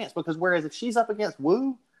best chance because whereas if she's up against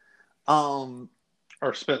Wu, or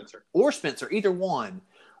Spencer, either one,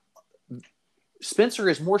 Spencer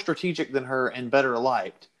is more strategic than her and better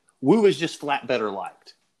liked. Wu is just flat better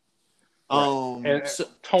liked. And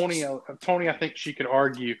Tony, I think she could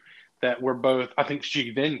argue that we're both. I think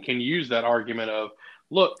she then can use that argument of,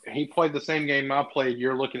 look, he played the same game I played.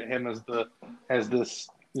 You're looking at him as this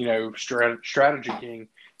strategy king.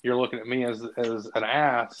 You're looking at me as an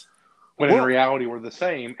ass, when in reality we're the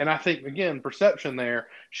same. And I think, again, perception there,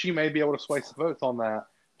 she may be able to sway some votes on that.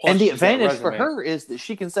 Plus, and the advantage for her is that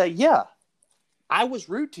she can say, yeah, I was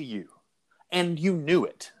rude to you, and you knew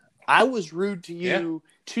it. I was rude to you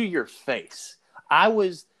to your face. I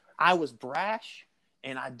was brash,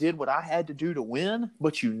 and I did what I had to do to win,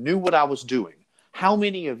 but you knew what I was doing. How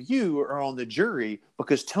many of you are on the jury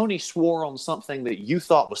because Tony swore on something that you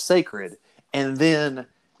thought was sacred, and then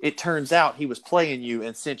it turns out he was playing you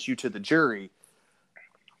and sent you to the jury?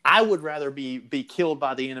 I would rather be killed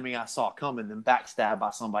by the enemy I saw coming than backstabbed by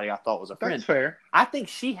somebody I thought was a friend. That's fair. I think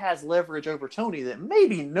she has leverage over Tony that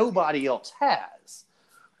maybe nobody else has.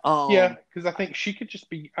 Because I think she could just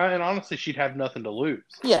be, and honestly, she'd have nothing to lose.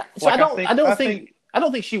 Yeah, so I don't think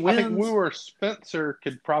she wins. I think Wu or Spencer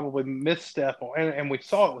could probably misstep, and we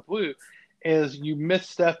saw it with Wu, is you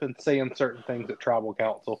misstep and saying certain things at Tribal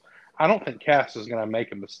Council. I don't think Cass is going to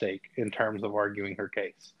make a mistake in terms of arguing her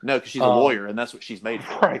case. No, because she's a lawyer, and that's what she's made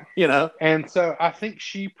for. Right. And so I think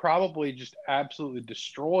she probably just absolutely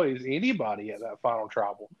destroys anybody at that final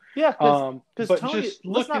tribal. Yeah, because Tony,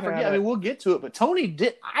 let's not forget, I mean, we'll get to it, but Tony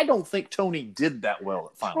did – I don't think Tony did that well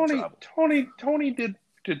at final tribal. Tony did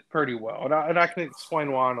pretty well, and I can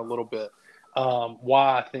explain why in a little bit,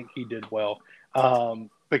 why I think he did well.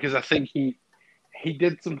 Because I think he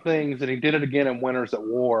did some things, and he did it again in Winners at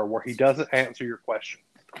War, where he doesn't answer your questions.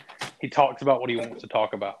 He talks about what he wants to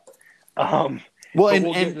talk about. Well,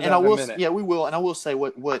 and I will, we will, and I will say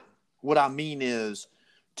what What I mean is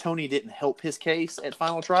Tony didn't help his case at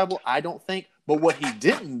Final Tribal, I don't think. But what he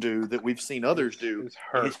didn't do that we've seen others do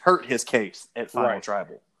is hurt his case at Final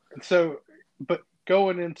Tribal. So, but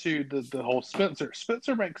going into the whole Spencer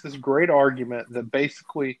makes this great argument that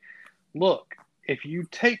basically, look, if you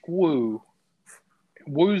take Woo's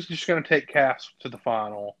just going to take Cass to the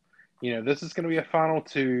final. This is going to be a final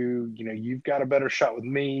 2. You've got a better shot with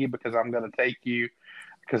me because I'm going to take you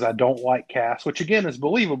because I don't like Cass, which again is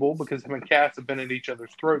believable because him and Cass have been at each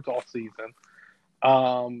other's throats all season.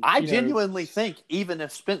 I genuinely think even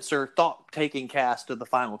if Spencer thought taking Cass to the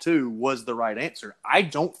final 2 was the right answer, I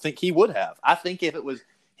don't think he would have. I think if it was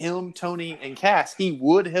him, Tony, and Cass, he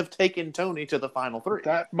would have taken Tony to the final 3.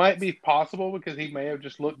 That might be possible because he may have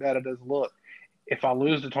just looked at it as, look, if I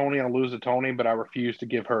lose to Tony, I'll lose to Tony, but I refuse to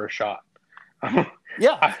give her a shot.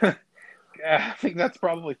 Yeah. I think that's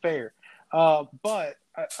probably fair. But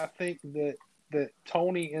I think that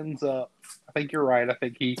Tony ends up, I think you're right. I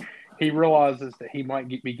think he realizes that he might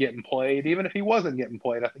be getting played. Even if he wasn't getting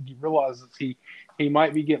played, I think he realizes he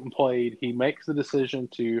might be getting played. He makes the decision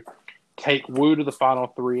to take Wu to the final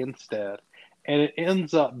 3 instead. And it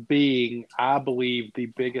ends up being, I believe, the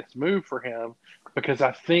biggest move for him because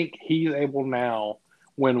I think he's able now,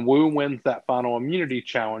 when Wu wins that final immunity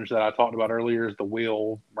challenge that I talked about earlier, is the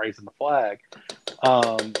wheel raising the flag,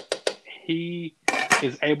 he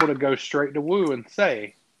is able to go straight to Wu and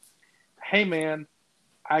say, hey, man,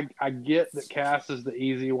 I get that Cass is the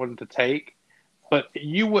easy one to take, but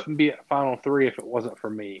you wouldn't be at final 3 if it wasn't for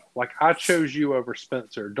me. Like, I chose you over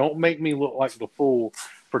Spencer. Don't make me look like the fool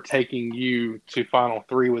for taking you to final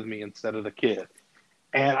 3 with me instead of the kid.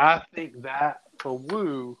 And I think that for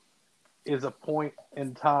Wu is a point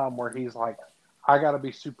in time where he's like, I got to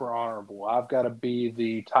be super honorable. I've got to be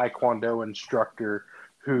the Taekwondo instructor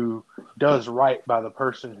who does right by the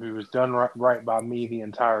person who has done right by me the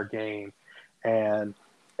entire game. And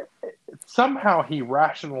somehow he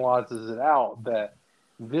rationalizes it out that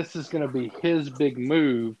this is going to be his big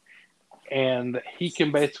move and he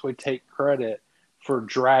can basically take credit for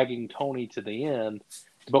dragging Tony to the end.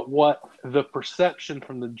 But what the perception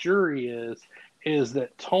from the jury is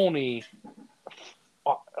that Tony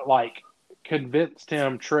convinced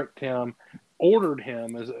him, tricked him, ordered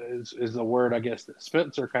him is the word I guess that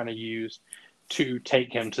Spencer kind of used to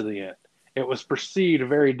take him to the end. It was perceived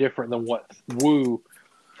very different than what Wu,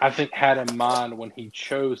 I think, had in mind when he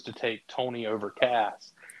chose to take Tony over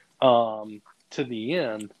Cass to the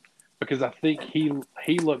end, because I think he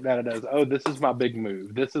looked at it as, oh, this is my big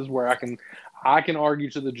move. This is where I can argue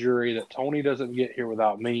to the jury that Tony doesn't get here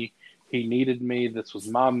without me. He needed me. This was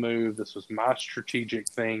my move. This was my strategic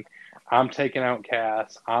thing. I'm taking out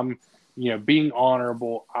Cass. I'm, being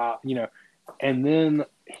honorable. And then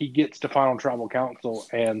he gets to Final Tribal Council,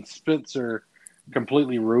 and Spencer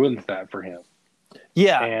completely ruins that for him.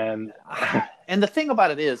 Yeah, and the thing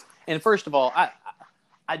about it is, and first of all,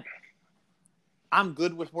 I'm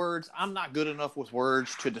good with words. I'm not good enough with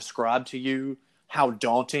words to describe to you how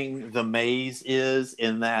daunting the maze is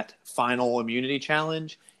in that final immunity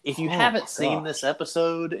challenge. If you haven't seen this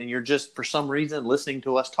episode and you're just, for some reason, listening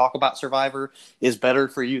to us talk about Survivor is better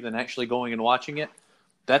for you than actually going and watching it,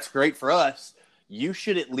 that's great for us. You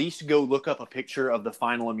should at least go look up a picture of the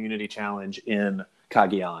final immunity challenge in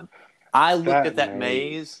Cagayan. I looked at that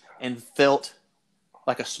maze and felt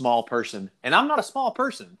like a small person. And I'm not a small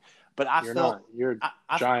person, but You're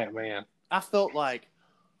a giant man. I felt like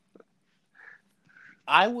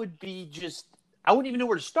I wouldn't even know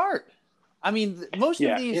where to start. I mean,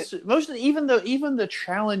 even the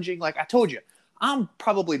challenging, like I told you, I'm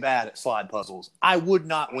probably bad at slide puzzles. I would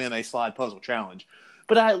not win a slide puzzle challenge,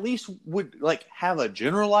 but I at least would have a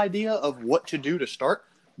general idea of what to do to start.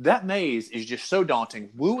 That maze is just so daunting.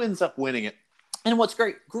 Wu ends up winning it. And what's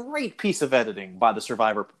great piece of editing by the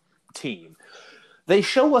Survivor team. They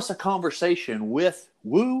show us a conversation with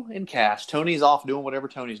Wu and Cass. Tony's off doing whatever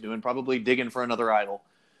Tony's doing, probably digging for another idol.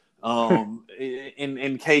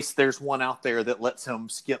 In case there's one out there that lets him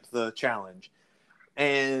skip the challenge.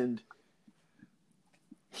 And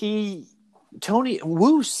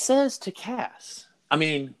Wu says to Cass, I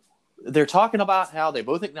mean, they're talking about how they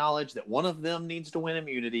both acknowledge that one of them needs to win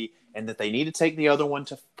immunity and that they need to take the other one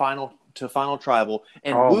to final tribal.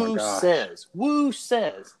 And Wu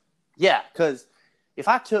says, yeah, because if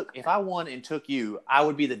I won and took you, I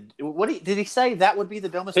would be did he say that would be the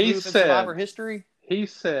dumbest move in Survivor history? He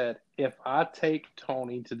said, if I take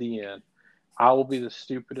Tony to the end, I will be the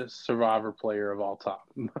stupidest Survivor player of all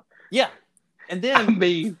time. Yeah. And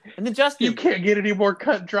then Justin, you can't get any more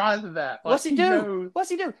cut dry than that. What's he do?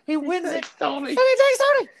 He wins it. Tony. He takes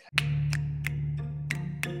Tony.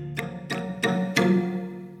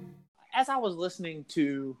 as I was listening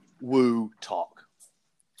to Woo talk,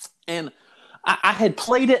 and I had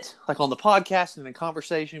played it like on the podcast and in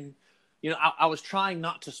conversation. I was trying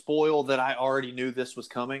not to spoil that I already knew this was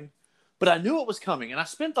coming, but I knew it was coming, and I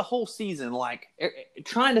spent the whole season like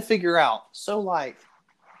trying to figure out. So, like,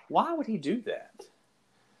 why would he do that?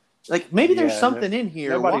 Like, maybe there's something in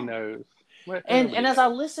here. Nobody knows. And as I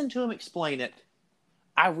listened to him explain it,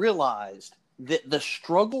 I realized that the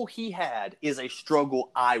struggle he had is a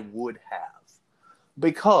struggle I would have.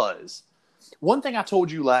 Because one thing I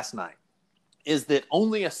told you last night is that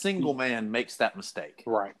only a single man makes that mistake.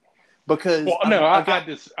 Right. Because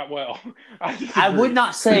I would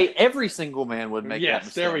not say every single man would make that mistake.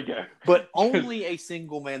 Yes, there we go. But only a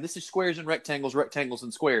single man. This is squares and rectangles, rectangles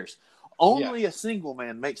and squares. Only a single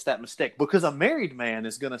man makes that mistake, because a married man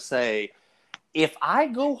is going to say, if I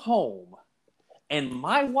go home and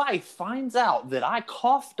my wife finds out that I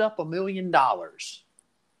coughed up $1 million,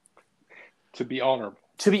 to be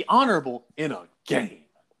honorable in a game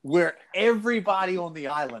where everybody on the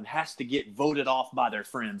island has to get voted off by their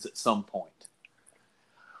friends at some point,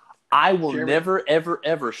 I will never, ever,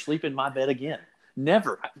 ever sleep in my bed again.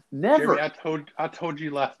 Never. Jeremy, I told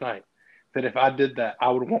you last night that if I did that, I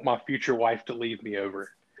would want my future wife to leave me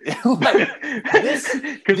over. Because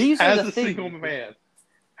as a single man,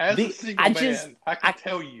 I can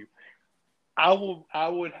tell you, I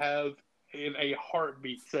would have in a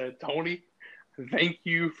heartbeat said, Tony, thank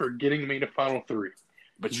you for getting me to Final Three.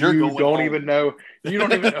 But you don't even know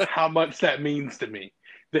how much that means to me,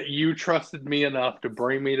 that you trusted me enough to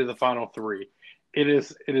bring me to the Final Three. It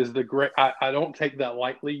is the great. I don't take that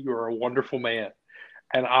lightly. You're a wonderful man,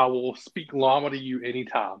 and I will speak llama to you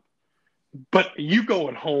anytime. But you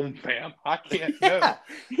going home, fam? I can't.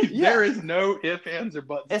 There is no ifs, ands, or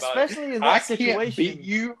buts. Especially in that situation, I can't beat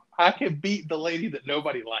you. I can beat the lady that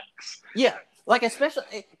nobody likes. Yeah. Like,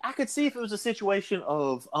 especially, I could see if it was a situation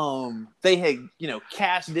of they had,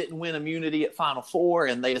 Cass didn't win immunity at Final Four,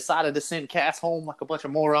 and they decided to send Cass home like a bunch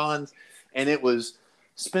of morons, and it was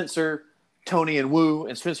Spencer, Tony, and Woo,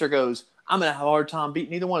 and Spencer goes, I'm going to have a hard time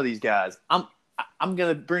beating either one of these guys. I'm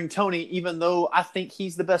going to bring Tony, even though I think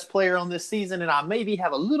he's the best player on this season, and I maybe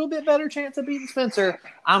have a little bit better chance of beating Spencer.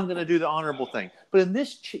 I'm going to do the honorable thing. But in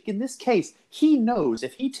this case, he knows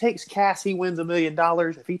if he takes Cass, he wins $1 million.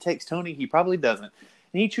 If he takes Tony, he probably doesn't.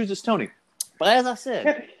 And he chooses Tony. But as I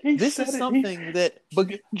said, this is something that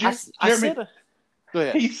I said. Go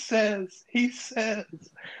ahead. He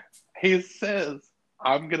says,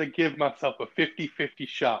 I'm going to give myself a 50-50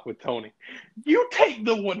 shot with Tony. You take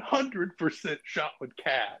the 100% shot with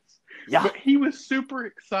Cass. Yeah. But he was super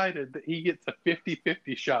excited that he gets a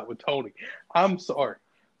 50-50 shot with Tony. I'm sorry,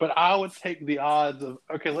 but I would take the odds of,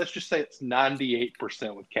 okay, let's just say it's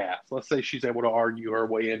 98% with Cass. Let's say she's able to argue her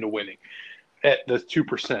way into winning at the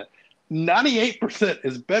 2%. 98%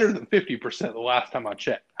 is better than 50% the last time I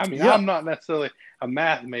checked. I mean, I'm not necessarily a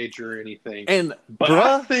math major or anything, but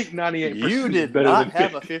I think 98% you did is better not than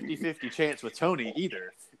have a 50-50 chance with Tony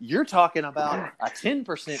either. You're talking about a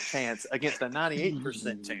 10% chance against a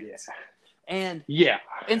 98% chance. And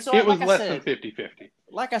so it was less than 50-50.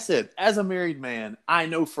 Like I said, as a married man, I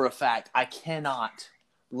know for a fact I cannot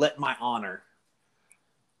let my honor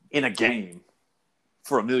in a game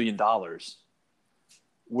for $1 million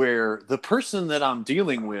where the person that I'm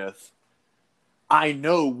dealing with, I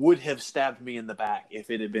know would have stabbed me in the back if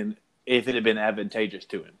it had been advantageous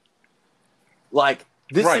to him. Like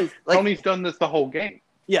this is like, Tony's done this the whole game.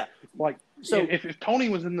 Yeah. Like so if Tony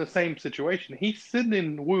was in the same situation, he's sitting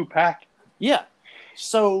in Woo pack. Yeah.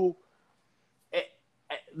 So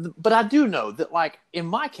but I do know that, like, in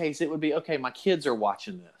my case, it would be, okay, my kids are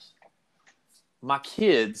watching this. My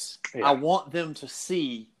kids, I want them to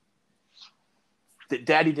see that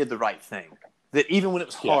Daddy did the right thing. That even when it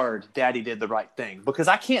was hard, Daddy did the right thing. Because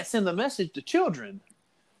I can't send the message to children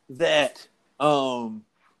that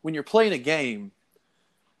when you're playing a game,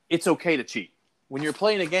 it's okay to cheat. When you're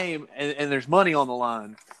playing a game and there's money on the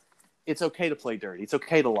line, it's okay to play dirty. It's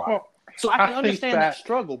okay to lie. Well, so I can understand that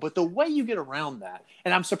struggle, but the way you get around that,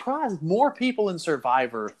 and I'm surprised more people in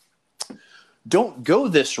Survivor don't go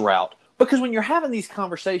this route, because when you're having these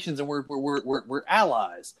conversations and we're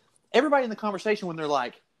allies, everybody in the conversation, when they're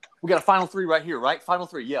like, we got a final three right here, right? Final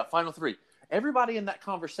three. Yeah, final three. Everybody in that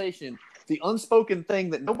conversation, the unspoken thing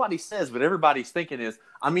that nobody says, but everybody's thinking is,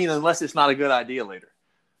 I mean, unless it's not a good idea later.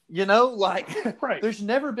 You know, like, There's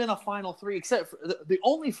never been a final three, except for the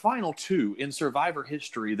only final two in Survivor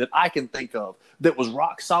history that I can think of that was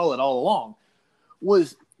rock solid all along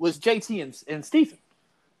was JT and Stephen.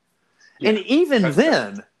 Yeah, and even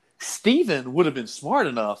then, Stephen would have been smart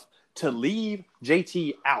enough to leave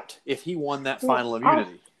JT out if he won that final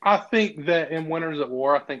immunity. I think that in Winners at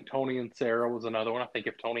War, I think Tony and Sarah was another one. I think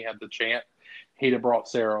if Tony had the chance, he'd have brought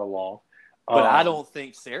Sarah along. But I don't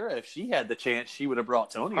think Sarah, if she had the chance, she would have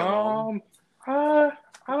brought Tony along. I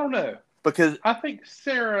don't know. Because I think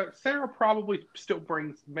Sarah probably still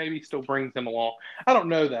brings him along. I don't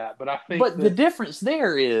know that, but I think. But the difference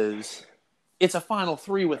there is, it's a final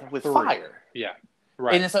three with fire. Yeah,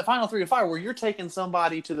 right. And it's a final three with fire where you're taking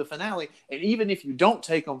somebody to the finale, and even if you don't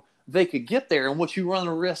take them, they could get there. And what you run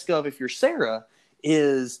the risk of if you're Sarah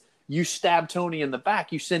is you stab Tony in the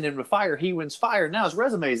back, you send him to fire, he wins fire. Now his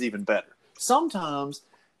resume is even better. Sometimes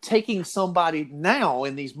taking somebody now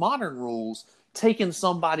in these modern rules, taking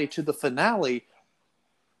somebody to the finale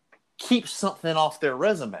keeps something off their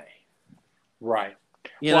resume. Right.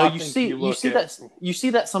 You know, you see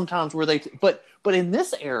that sometimes where but in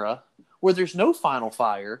this era where there's no final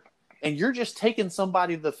fire and you're just taking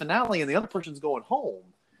somebody to the finale and the other person's going home,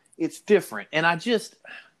 it's different. And I think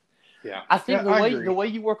the way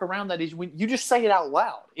you work around that is when you just say it out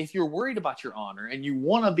loud. If you're worried about your honor and you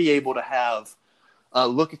want to be able to have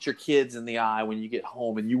look at your kids in the eye when you get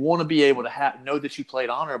home, and you want to be able to know that you played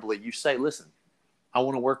honorably, you say, listen, I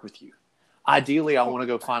want to work with you. Ideally, I want to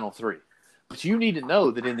go final three. But you need to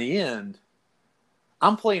know that in the end,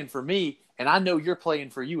 I'm playing for me, and I know you're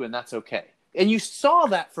playing for you, and that's okay. And you saw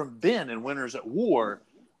that from Ben in Winners at War,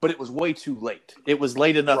 but it was way too late. It was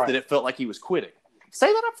late enough that it felt like he was quitting. Say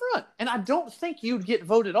that up front. And I don't think you'd get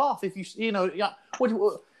voted off if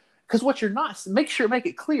because what you're not, make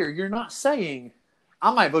it clear, you're not saying,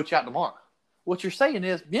 I might vote you out tomorrow. What you're saying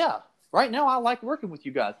is, yeah, right now I like working with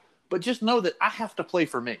you guys, but just know that I have to play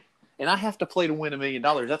for me, and I have to play to win $1 million.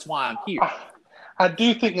 That's why I'm here. I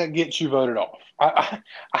do think that gets you voted off.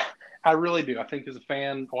 I really do. I think as a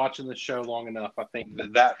fan watching this show long enough, I think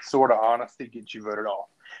that sort of honesty gets you voted off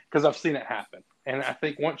because I've seen it happen. And I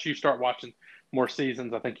think once you start watching more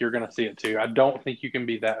seasons, I think you're going to see it too. I don't think you can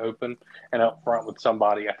be that open and upfront with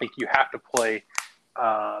somebody. I think you have to play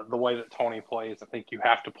the way that Tony plays. I think you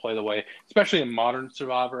have to play the way, especially in modern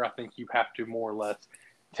Survivor, I think you have to more or less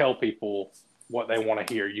tell people what they want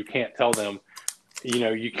to hear. You can't tell them,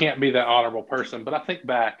 you can't be that honorable person. But I think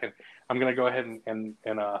back, and I'm going to go ahead and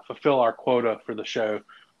fulfill our quota for the show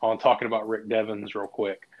on talking about Rick Devens real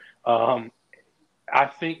quick. I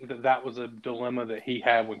think that was a dilemma that he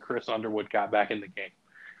had when Chris Underwood got back in the game.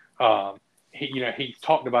 He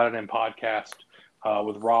talked about it in podcast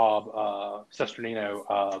with Rob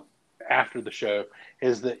Sesternino after the show,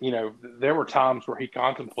 is that, there were times where he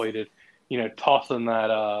contemplated, tossing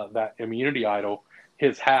that immunity idol,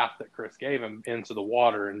 his half that Chris gave him, into the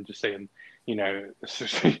water and just saying,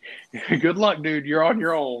 good luck, dude, you're on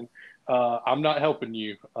your own. I'm not helping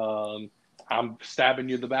you. I'm stabbing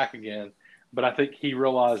you in the back again. But I think he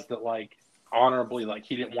realized that, honorably,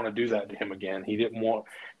 he didn't want to do that to him again. He didn't want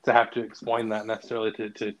to have to explain that necessarily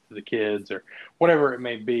to the kids or whatever it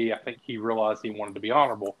may be. I think he realized he wanted to be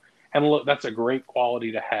honorable. And look, that's a great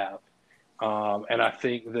quality to have. And I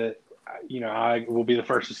think that, I will be the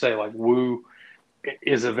first to say, Wu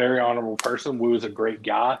is a very honorable person. Wu is a great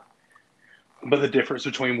guy. But the difference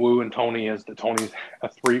between Wu and Tony is that Tony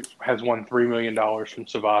has won $3 million from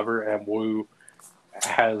Survivor, and Wu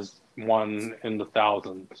has won in the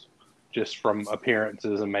thousands just from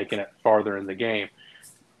appearances and making it farther in the game.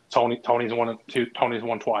 Tony's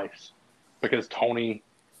won twice, because Tony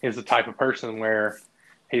is the type of person where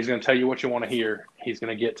he's going to tell you what you want to hear. He's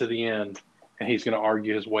going to get to the end, and he's going to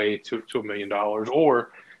argue his way to $1 million.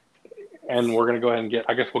 And we're going to go ahead and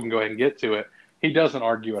I guess we can go ahead and get to it. He doesn't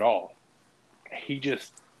argue at all. He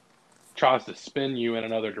just tries to spin you in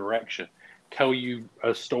another direction, tell you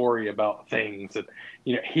a story about things. And,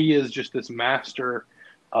 he is just this master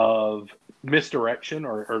of misdirection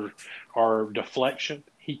or deflection.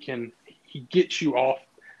 He gets you off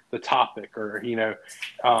the topic, or,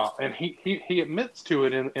 and he admits to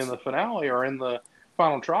it in the finale or in the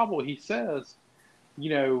final tribal. He says,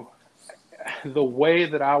 the way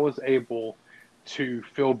that I was able to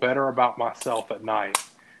feel better about myself at night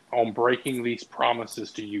on breaking these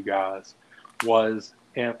promises to you guys was,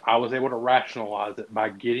 and I was able to rationalize it by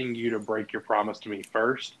getting you to break your promise to me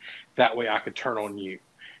first. That way I could turn on you.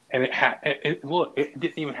 And it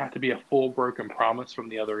didn't even have to be a full broken promise from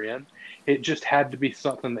the other end. It just had to be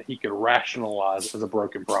something that he could rationalize as a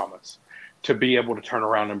broken promise to be able to turn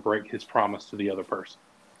around and break his promise to the other person.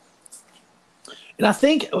 And I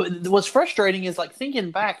think what's frustrating is,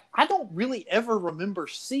 thinking back, I don't really ever remember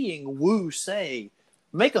seeing Wu say,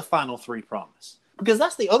 make a final three promise. Because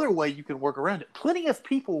that's the other way you can work around it. Plenty of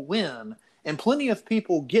people win, and plenty of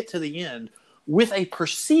people get to the end with a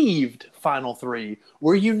perceived final three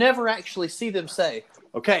where you never actually see them say,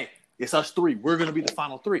 okay, It's us three. We're going to be the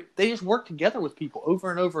final three. They just work together with people over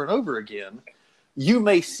and over and over again. You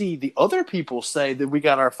may see the other people say that we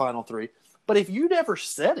got our final three, but if you never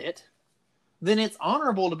said it, then it's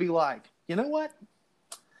honorable to be like, you know what?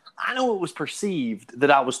 I know it was perceived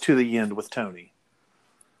that I was to the end with Tony,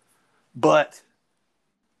 but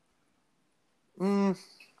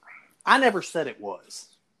I never said it was,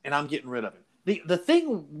 and I'm getting rid of it.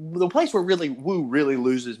 The place where Wu really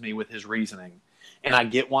loses me with his reasoning, and I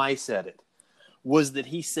get why he said it, was that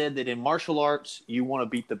he said that in martial arts, you want to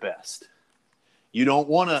beat the best. I don't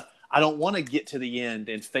want to get to the end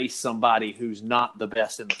and face somebody who's not the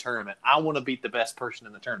best in the tournament. I want to beat the best person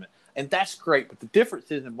in the tournament. And that's great. But the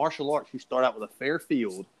difference is in martial arts, you start out with a fair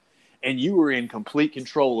field and you are in complete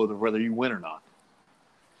control of whether you win or not.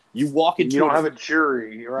 You don't have a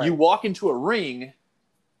jury, right? You walk into a ring,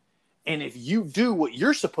 and if you do what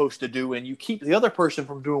you're supposed to do and you keep the other person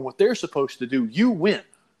from doing what they're supposed to do, you win.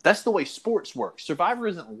 That's the way sports work. Survivor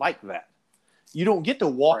isn't like that. You don't get to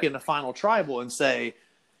walk in the final tribal and say,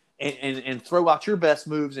 and throw out your best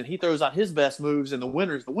moves, and he throws out his best moves, and the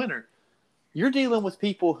winner's the winner. You're dealing with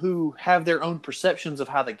people who have their own perceptions of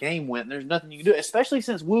how the game went, and there's nothing you can do, especially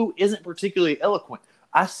since Wu isn't particularly eloquent.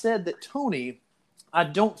 I said that Tony, I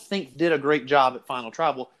don't think, did a great job at Final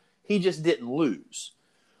Tribal. He just didn't lose.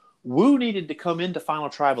 Wu needed to come into Final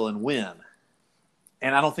Tribal and win,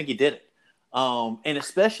 and I don't think he did it. And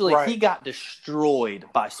especially he got destroyed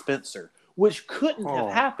by Spencer, which couldn't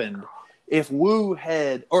have happened if Wu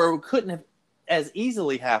had, or couldn't have as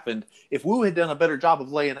easily happened if Wu had done a better job of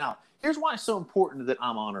laying out. Here's why it's so important that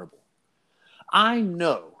I'm honorable. I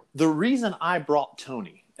know the reason I brought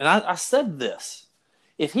Tony, and I said this,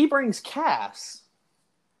 if he brings Cass,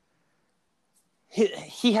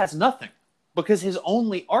 he has nothing, because his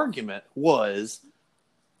only argument was,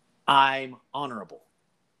 I'm honorable.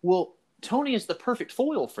 Well, Tony is the perfect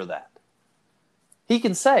foil for that. He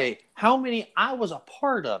can say, I was a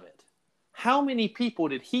part of it. How many people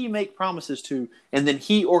did he make promises to, and then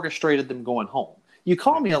he orchestrated them going home? You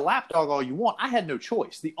call me a lapdog all you want. I had no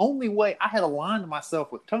choice. The only way I had aligned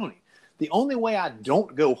myself with Tony, the only way I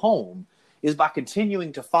don't go home is by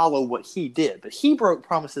continuing to follow what he did. But he broke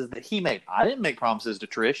promises that he made. I didn't make promises to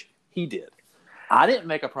Trish. He did. I didn't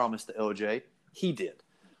make a promise to LJ. He did.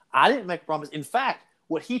 I didn't make a promise. In fact,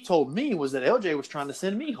 what he told me was that LJ was trying to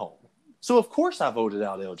send me home. So, of course, I voted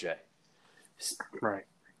out LJ. Right.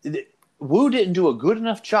 Wu didn't do a good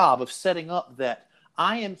enough job of setting up that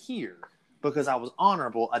I am here because I was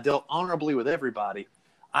honorable. I dealt honorably with everybody.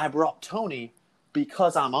 I brought Tony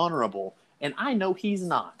because I'm honorable, and I know he's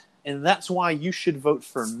not. And that's why you should vote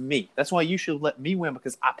for me. That's why you should let me win,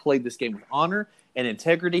 because I played this game with honor and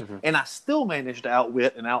integrity, and I still managed to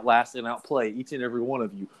outwit and outlast and outplay each and every one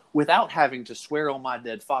of you without having to swear on my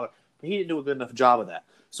dead father. But he didn't do a good enough job of that.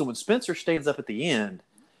 So when Spencer stands up at the end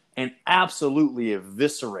and absolutely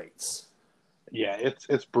eviscerates. Yeah,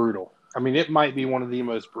 it's brutal. I mean, it might be one of the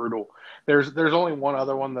most brutal. There's only one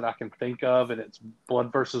other one that I can think of, and it's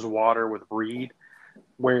Blood versus Water with Reed,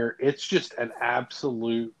 where it's just an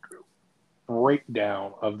absolute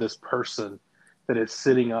breakdown of this person that is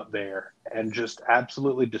sitting up there and just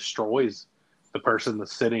absolutely destroys the person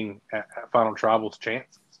that's sitting at Final Tribal's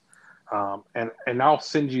chances. And I'll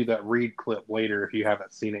send you that Reed clip later if you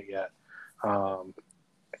haven't seen it yet.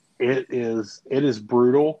 It is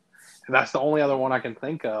brutal. And that's the only other one I can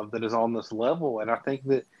think of that is on this level. And I think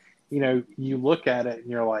that, you look at it and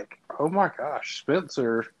you're like, oh my gosh,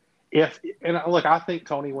 Spencer. Look, I think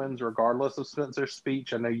Tony wins regardless of Spencer's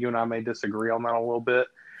speech. I know you and I may disagree on that a little bit.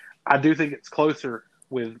 I do think it's closer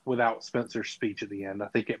without Spencer's speech at the end. I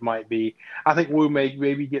think it might be. I think Wu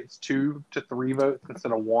maybe gets 2 to 3 votes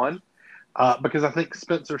instead of 1, because I think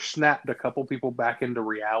Spencer snapped a couple people back into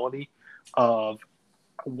reality of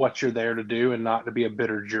what you're there to do and not to be a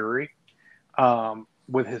bitter jury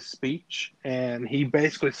with his speech. And he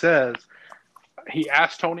basically says, he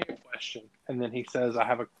asked Tony a question, and then he says, I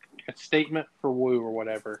have a statement for Wu or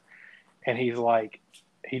whatever. And he's like,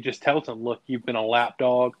 he just tells him, look, you've been a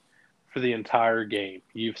lapdog for the entire game.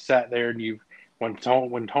 You've sat there and when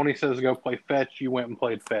Tony says go play fetch, you went and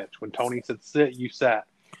played fetch. When Tony said sit, you sat.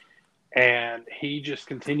 And he just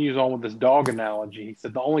continues on with this dog analogy. He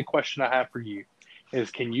said, the only question I have for you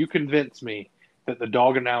is, can you convince me that the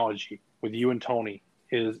dog analogy with you and Tony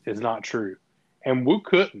is not true? And Wu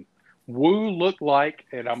couldn't. Wu looked like,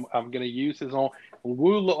 and I'm going to use his own,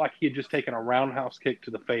 Wu looked like he had just taken a roundhouse kick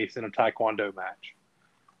to the face in a Taekwondo match.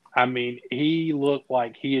 I mean, he looked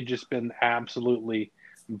like he had just been absolutely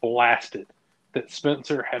blasted, that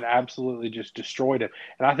Spencer had absolutely just destroyed him.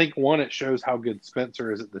 And I think, one, it shows how good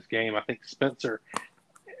Spencer is at this game. I think Spencer,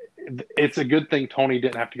 it's a good thing Tony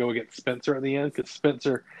didn't have to go against Spencer at the end, because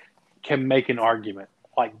Spencer can make an argument.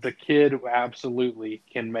 Like, the kid absolutely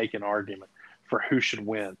can make an argument for who should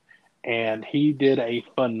win. And he did a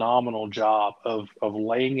phenomenal job of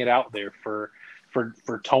laying it out there for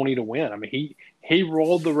Tony to win. I mean, he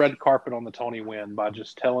rolled the red carpet on the Tony win by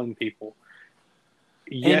just telling people,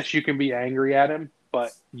 yes, you can be angry at him,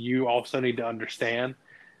 but you also need to understand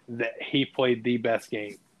that he played the best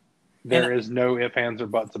game. There is no ifs, ands, or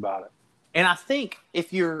buts about it. And I think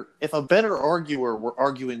if a better arguer were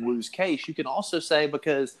arguing Wu's case, you can also say,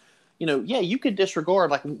 because, you could disregard,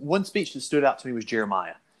 like, one speech that stood out to me was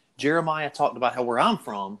Jeremiah. Jeremiah talked about how where I'm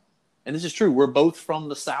from, and this is true, we're both from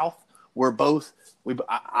the South.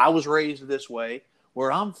 I was raised this way.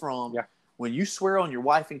 Where I'm from, when you swear on your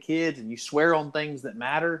wife and kids and you swear on things that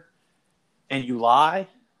matter and you lie,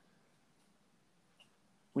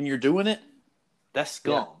 when you're doing it, that's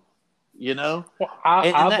scum. Well,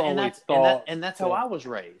 I've always thought, and that's how I was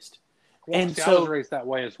raised. Well, and I was raised that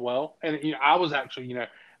way as well. And I was actually,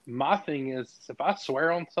 my thing is, if I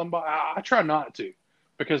swear on somebody, I try not to,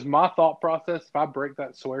 because my thought process, if I break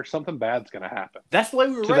that swear, something bad's going to happen. That's the way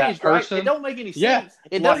we were raised, right? It don't make any sense.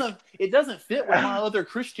 It doesn't fit with my other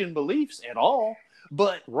Christian beliefs at all.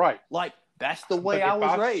 But like, that's the way I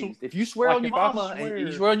was raised. If you swear on your mama and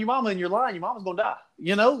you're lying, your mama's gonna die.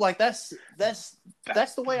 Like that's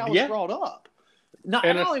the way I was brought up.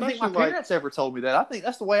 I don't even think my parents ever told me that. I think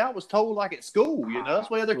that's the way I was told, like, at school. That's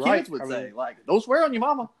the way other kids would say, like, don't swear on your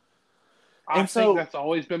mama. I think that's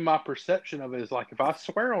always been my perception of it. Is like, if I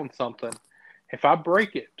swear on something, if I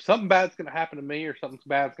break it, something bad's going to happen to me, or something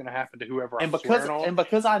bad's going to happen to whoever I'm swearing on. And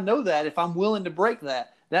because I know that, if I'm willing to break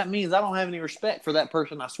that, that means I don't have any respect for that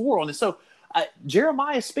person I swore on. And so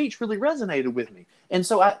Jeremiah's speech really resonated with me. And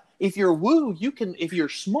so if you're Wu, if you're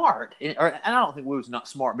smart, and I don't think Wu's not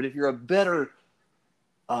smart, but if you're a better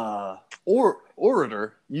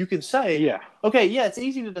orator, you can say, okay, it's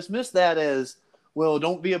easy to dismiss that as, well,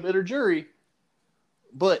 don't be a bitter jury,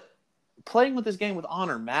 but playing with this game with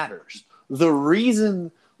honor matters. The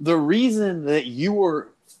reason that you were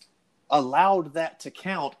allowed that to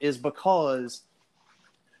count is because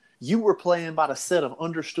you were playing by a set of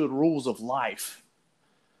understood rules of life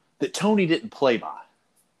that Tony didn't play by.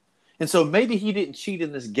 And so maybe he didn't cheat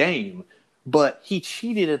in this game, but he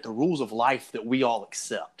cheated at the rules of life that we all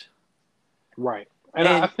accept. Right. And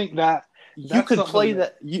I think that you could play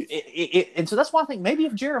that. And so that's why I think maybe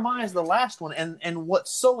if Jeremiah is the last one, and what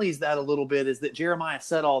sullies that a little bit is that Jeremiah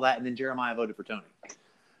said all that, and then Jeremiah voted for Tony.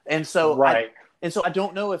 And so, I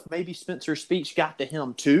don't know if maybe Spencer's speech got to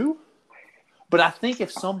him too, but I think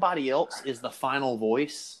if somebody else is the final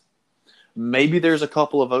voice, maybe there's a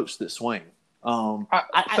couple of votes that swing.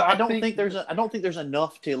 I don't think there's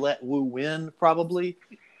enough to let Wu win, probably,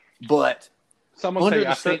 but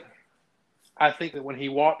I think that when he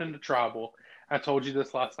walked into Tribal, I told you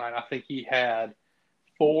this last night, I think he had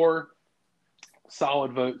 4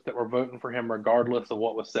 solid votes that were voting for him regardless of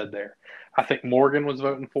what was said there. I think Morgan was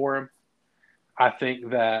voting for him. I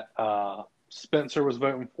think that Spencer was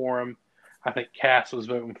voting for him. I think Cass was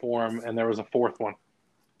voting for him, and there was a 4th one.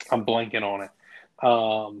 I'm blanking on it.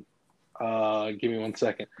 Give me 1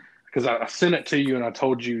 second, because I sent it to you and I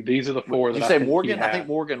told you these are the 4 that you say Morgan. I think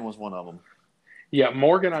Morgan was one of them. Yeah,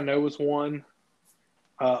 Morgan I know was one.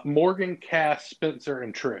 Morgan, Cass, Spencer,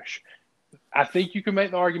 and Trish. I think you can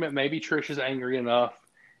make the argument maybe Trish is angry enough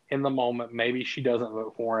in the moment. Maybe she doesn't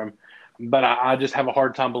vote for him. But I just have a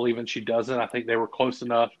hard time believing she doesn't. I think they were close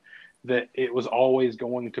enough that it was always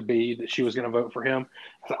going to be that she was going to vote for him.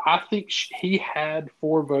 So I think he had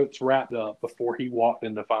 4 votes wrapped up before he walked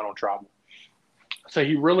into Final Tribal. So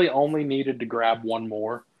he really only needed to grab 1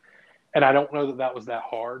 more. And I don't know that was that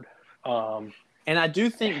hard. And I do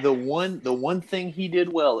think the one thing he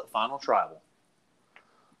did well at Final Tribal,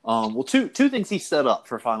 two things he set up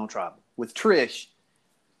for Final Tribal. With Trish,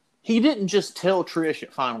 he didn't just tell Trish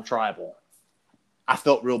at Final Tribal, I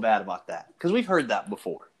felt real bad about that, because we've heard that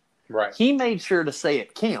before. Right. He made sure to say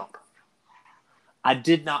at camp, I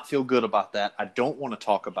did not feel good about that. I don't want to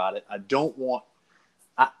talk about it. I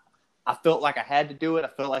felt like I had to do it. I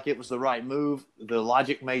felt like it was the right move. The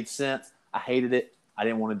logic made sense. I hated it. I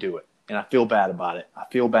didn't want to do it. And I feel bad about it. I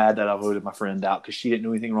feel bad that I voted my friend out because she didn't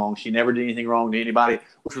do anything wrong. She never did anything wrong to anybody,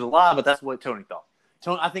 which was a lie, but that's what Tony thought.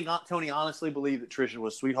 I think Tony honestly believed that Trisha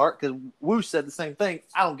was a sweetheart, because Wu said the same thing.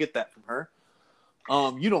 I don't get that from her.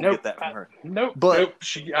 You don't get that from her. Nope.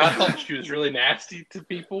 I thought she was really nasty to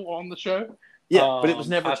people on the show. Yeah, but it was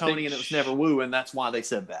never Tony and it was never Wu, and that's why they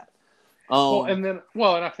said that. And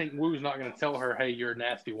I think Wu's not going to tell her, hey, you're a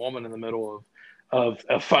nasty woman in the middle of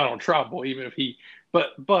Final Tribal, even if he.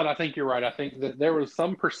 But I think you're right. I think that there was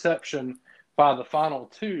some perception by the final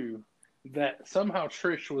two that somehow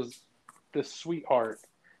Trish was this sweetheart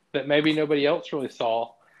that maybe nobody else really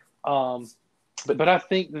saw. But I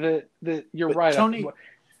think that you're right.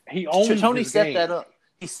 Tony set that up.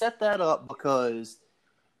 He set that up because.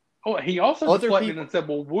 Oh, he also deflected and said,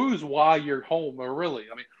 "Well, Woo's why you're home." Or really,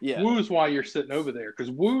 I mean, Woo's why you're sitting over there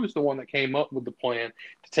because Woo's the one that came up with the plan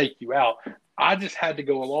to take you out. I just had to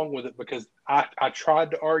go along with it because I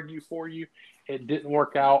tried to argue for you. It didn't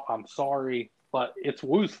work out. I'm sorry, but it's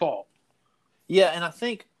Woo's fault. Yeah, and I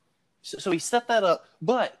think so. He set that up,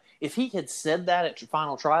 but if he had said that at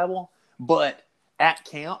Final Tribal, but at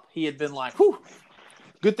camp he had been like, "Whew,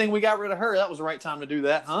 good thing we got rid of her. That was the right time to do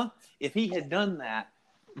that, huh?" If he had done that,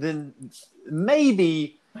 then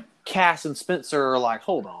maybe Cass and Spencer are like,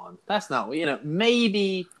 hold on, that's not,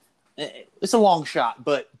 maybe it's a long shot,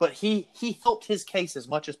 but he helped his case as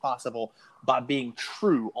much as possible by being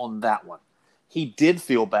true on that one. He did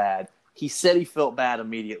feel bad. He said he felt bad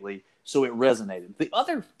immediately, so it resonated. The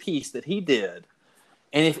other piece that he did,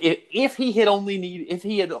 and if he had only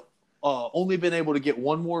been able to get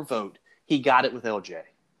one more vote, he got it with LJ.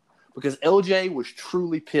 Because LJ was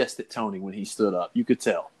truly pissed at Tony when he stood up. You could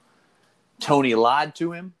tell. Tony lied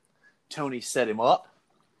to him. Tony set him up.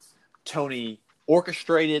 Tony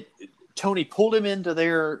orchestrated. Tony pulled him into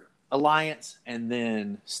their alliance and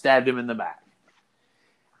then stabbed him in the back.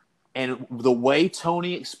 And the way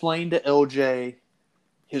Tony explained to LJ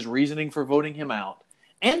his reasoning for voting him out,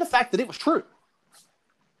 and the fact that it was true.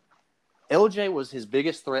 LJ was his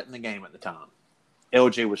biggest threat in the game at the time.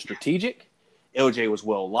 LJ was strategic. LJ was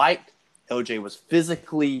well-liked. LJ was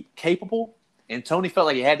physically capable. And Tony felt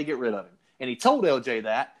like he had to get rid of him. And he told LJ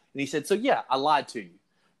that. And he said, so, yeah, I lied to you.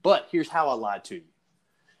 But here's how I lied to you.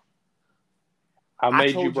 I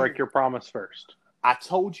made you break your promise first. I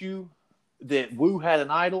told you that Woo had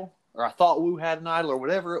an idol, or I thought Woo had an idol, or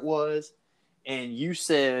whatever it was. And you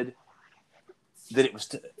said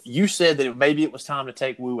that maybe it was time to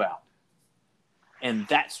take Woo out. And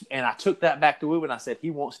I took that back to Woo and I said,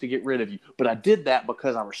 he wants to get rid of you. But I did that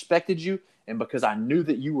because I respected you and because I knew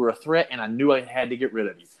that you were a threat and I knew I had to get rid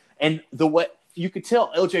of you. And the way you could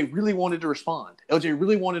tell LJ really wanted to respond. LJ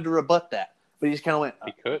really wanted to rebut that. But he just kind of went,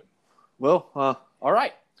 he could. Well, all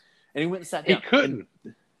right. And he went and sat down. He couldn't.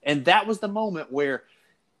 And that was the moment where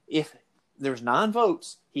if there's 9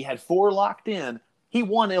 votes, he had 4 locked in. He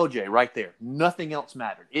won LJ right there. Nothing else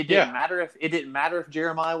mattered. It didn't matter if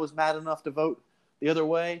Jeremiah was mad enough to vote the other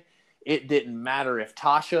way. It didn't matter if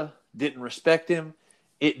Tasha didn't respect him.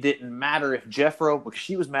 It didn't matter if Jeffro, because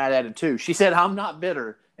she was mad at him too. She said, I'm not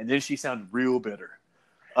bitter. And then she sounded real bitter.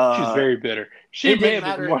 She's very bitter. She may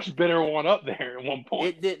have been the much bitter one up there at one point.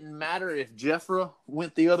 It didn't matter if Jeffro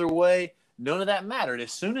went the other way. None of that mattered.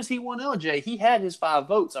 As soon as he won LJ, he had his 5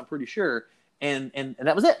 votes, I'm pretty sure. And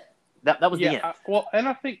that was it. That was the end. And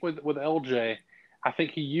I think with LJ, I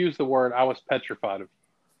think he used the word, I was petrified of you.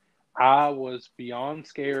 I was beyond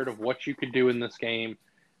scared of what you could do in this game.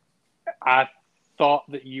 I thought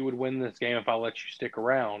that you would win this game if I let you stick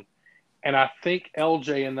around. And I think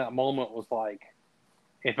LJ in that moment was like,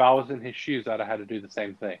 if I was in his shoes, I'd have had to do the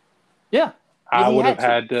same thing. Yeah. I would have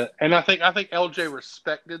had to. And I think LJ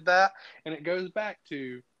respected that. And it goes back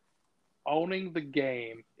to owning the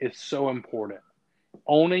game is so important.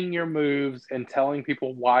 Owning your moves and telling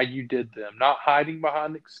people why you did them, not hiding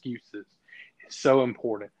behind excuses, is so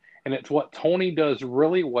important. And it's what Tony does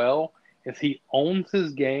really well is he owns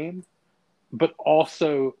his game, but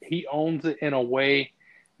also he owns it in a way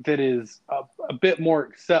that is a bit more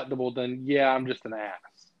acceptable than, I'm just an ass.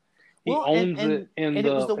 He owns it in and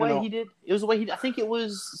it was the way he did. It was the way he. I think it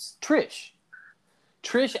was Trish.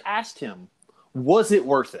 Trish asked him, "Was it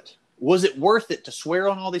worth it? Was it worth it to swear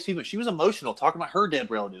on all these people?" She was emotional, talking about her dead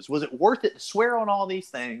relatives. Was it worth it to swear on all these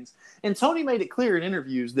things? And Tony made it clear in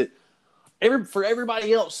interviews that for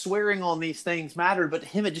everybody else, swearing on these things mattered, but to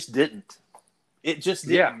him, it just didn't. It just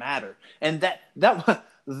didn't matter. And that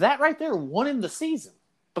right there won him the season,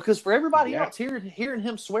 because for everybody else, hearing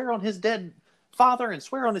him swear on his dead father and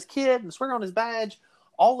swear on his kid and swear on his badge,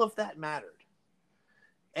 all of that mattered.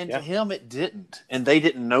 And to him, it didn't. And they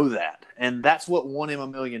didn't know that. And that's what won him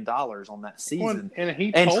 $1 million on that season. And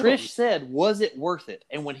Trish said, was it worth it?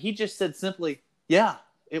 And when he just said simply, yeah,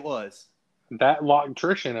 it was. That locked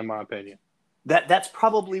Trish in my opinion. That's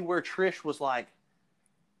probably where Trish was like,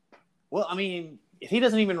 well, I mean, if he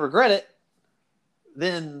doesn't even regret it,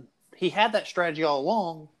 then he had that strategy all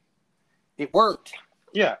along. It worked.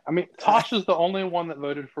 Yeah, I mean, Tasha's the only one that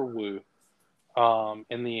voted for Woo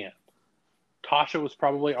in the end. Tasha was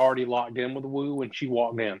probably already locked in with Woo when she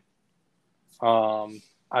walked in.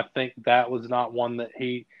 I think that was not one that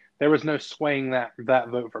there was no swaying that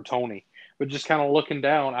vote for Tony. But just kind of looking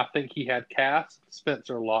down, I think he had Cass,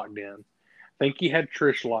 Spencer locked in. I think he had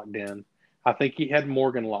Trish locked in. I think he had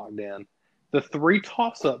Morgan locked in. The three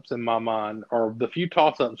toss-ups in my mind, or the few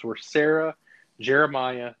toss-ups, were Sarah,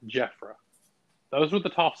 Jeremiah, Jeffra. Those were the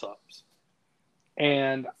toss-ups.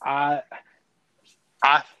 And I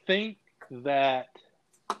think that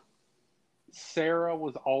Sarah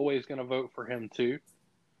was always going to vote for him too.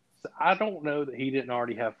 So I don't know that he didn't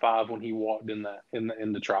already have 5 when he walked in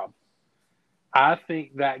the tribe. I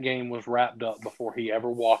think that game was wrapped up before he ever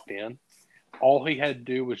walked in. All he had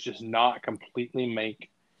to do was just not completely make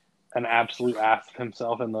an absolute ass of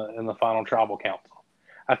himself in the final tribal council.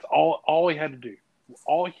 That's all he had to do.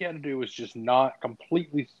 All he had to do was just not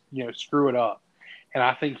completely, screw it up. And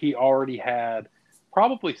I think he already had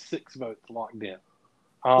probably 6 votes locked in.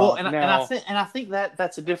 I think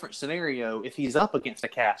that's a different scenario if he's up against a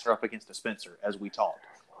Cass or up against a Spencer, as we talked.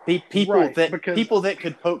 People that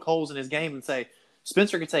could poke holes in his game and say,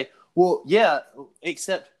 Spencer could say, well, yeah,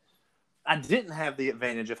 except I didn't have the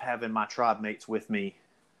advantage of having my tribe mates with me,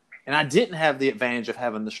 and I didn't have the advantage of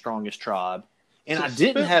having the strongest tribe, and I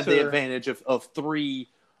didn't have the advantage of 3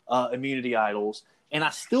 immunity idols, and I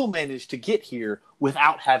still managed to get here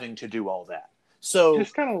without having to do all that. So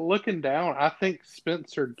just kind of looking down, I think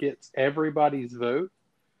Spencer gets everybody's vote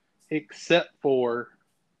except for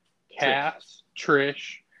Cass,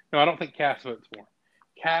 Trish. No, I don't think Cass votes for him.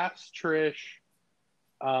 Cass, Trish,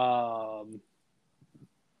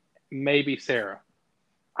 maybe Sarah.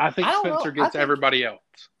 I think Spencer gets everybody else.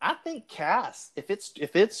 I think Cass, if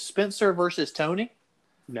it's Spencer versus Tony,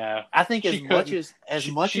 no. I think as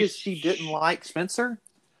much as she didn't like Spencer,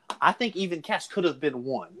 I think even Cass could have been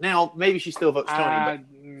one. Now maybe she still votes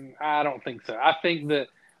Tony. I don't think so. I think that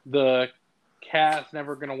the Cass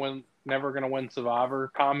never gonna win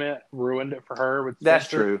Survivor comment ruined it for her. With That's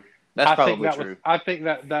true. That's probably true. I think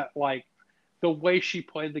that like the way she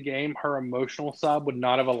played the game, her emotional side would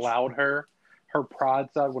not have allowed her. Her pride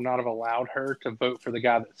side would not have allowed her to vote for the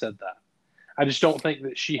guy that said that. I just don't think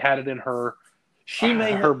that she had it in her.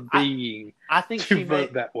 I think she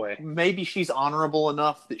vote that way. Maybe she's honorable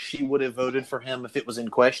enough that she would have voted for him if it was in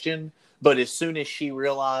question. But as soon as she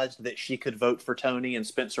realized that she could vote for Tony and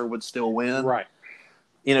Spencer would still win, right?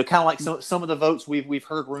 Kind of like some of the votes we've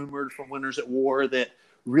heard rumored from Winners at War that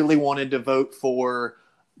really wanted to vote for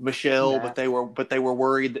Michelle, but they were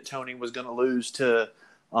worried that Tony was going to lose to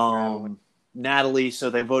Natalie, so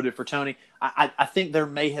they voted for Tony. I think there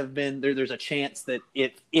may have been there's a chance that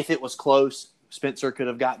if it was close, Spencer could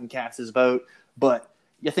have gotten Cass's vote, but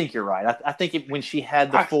I think you're right. I think when she had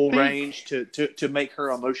the full range to make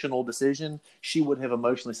her emotional decision, she would have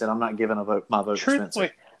emotionally said, "I'm not giving my vote to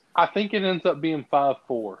Spencer." I think it ends up being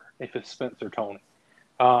 5-4 if it's Spencer Tony,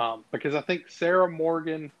 because I think Sarah,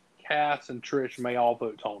 Morgan, Cass, and Trish may all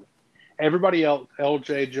vote Tony. Everybody else,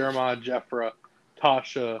 LJ, Jeremiah, Jeffra,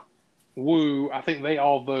 Tasha, Woo, I think they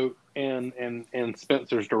all vote in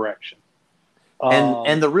Spencer's direction.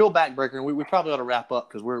 And the real backbreaker, and we probably ought to wrap up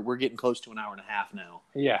because we're getting close to an hour and a half now.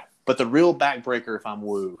 Yeah. But the real backbreaker, if I'm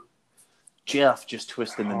Woo, Jeff just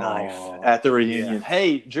twisting the knife at the reunion. Yeah.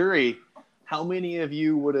 Hey, jury, how many of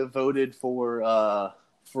you would have voted for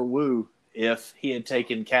Woo if he had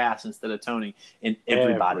taken Cass instead of Tony? And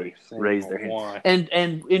everybody raised their hand.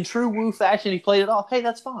 And in true Woo fashion, he played it off. Hey,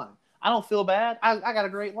 that's fine. I don't feel bad. I got a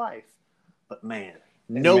great life. But man,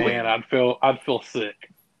 I'd feel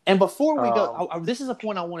sick. And before we go, this is a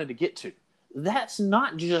point I wanted to get to. That's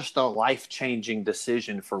not just a life-changing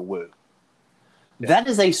decision for Woo. Yeah. That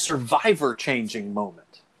is a survivor-changing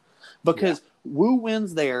moment. Because Woo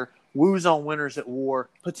wins there, Woo's on Winners at War,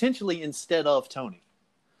 potentially instead of Tony.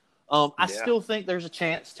 I still think there's a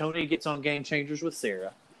chance Tony gets on Game Changers with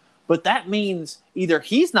Sarah. But that means either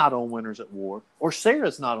he's not on Winners at War or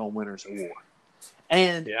Sarah's not on Winners at War.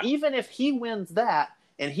 And even if he wins that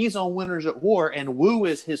and he's on Winners at War and Woo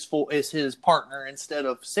is his partner instead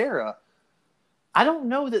of Sarah, I don't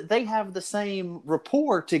know that they have the same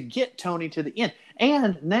rapport to get Tony to the end.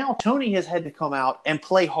 And now Tony has had to come out and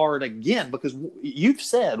play hard again because you've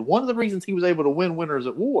said one of the reasons he was able to win Winners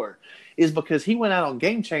at War is because he went out on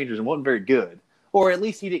Game Changers and wasn't very good. Or at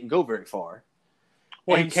least he didn't go very far.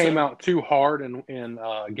 Well, he came out too hard in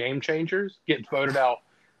Game Changers, gets voted out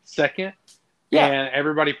second. Yeah. And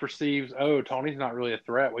everybody perceives, Tony's not really a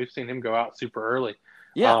threat. We've seen him go out super early.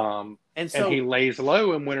 Yeah. And he lays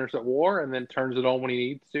low in Winners at War and then turns it on when he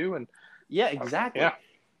needs to. And yeah, exactly.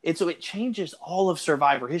 And so it changes all of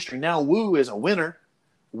Survivor history. Now Woo is a winner.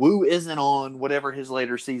 Woo isn't on whatever his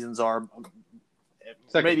later seasons are.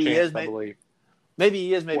 Second chance, I believe. Maybe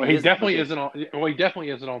he is. Maybe well, he definitely isn't on. Well, he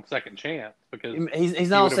definitely isn't on Second Chance because he's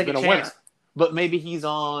not on Second Chance. But maybe he's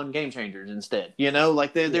on Game Changers instead.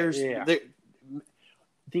 Like there's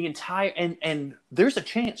the entire and there's a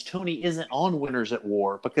chance Tony isn't on Winners at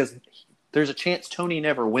War because there's a chance Tony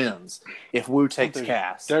never wins if Wu takes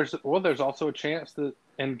Cass. There's also a chance that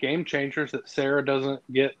in Game Changers that Sarah doesn't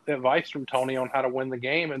get advice from Tony on how to win the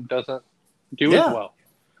game and doesn't do as well.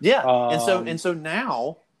 Yeah, and so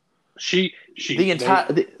now the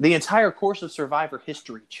entire course of Survivor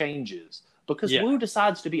history changes because Wu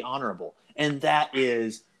decides to be honorable, and that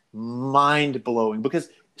is mind blowing because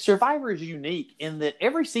Survivor is unique in that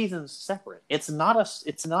every season's separate. It's not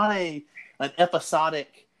an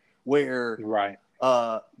episodic where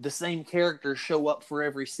the same characters show up for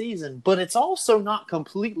every season, but it's also not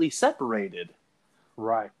completely separated.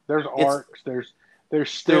 Right. There's arcs. There's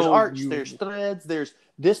arcs. There's threads. There's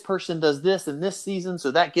this person does this in this season,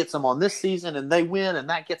 so that gets them on this season, and they win, and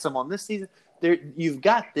that gets them on this season. You've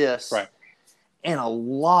got this, right? And a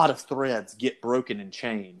lot of threads get broken and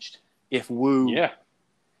changed if Wu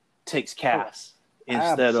takes Cass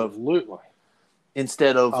instead of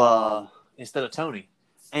Tony,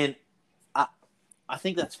 and I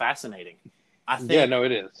think that's fascinating.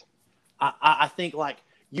 It is. I think like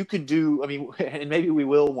you could do. I mean, and maybe we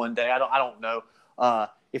will one day. I don't know.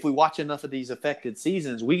 If we watch enough of these affected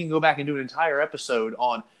seasons, we can go back and do an entire episode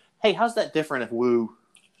on, hey, how's that different if Wu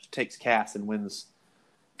takes Cass and wins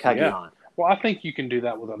Cagayan? Yeah. Well, I think you can do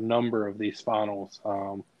that with a number of these finals.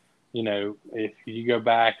 If you go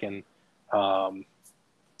back and I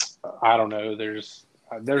don't know, there's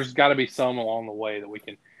got to be some along the way that we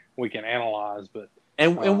can analyze, but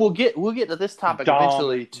we'll get to this topic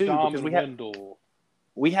eventually too because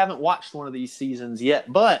we haven't watched one of these seasons yet,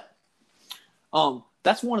 but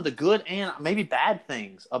that's one of the good and maybe bad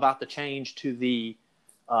things about the change to the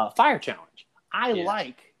Fire Challenge. I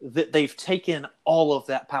like that they've taken all of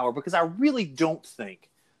that power because I really don't think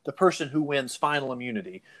the person who wins final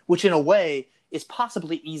immunity, which in a way is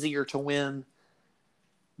possibly easier to win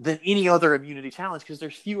than any other immunity challenge because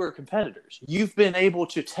there's fewer competitors. You've been able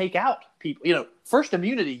to take out people. First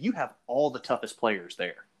immunity, you have all the toughest players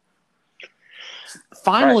there.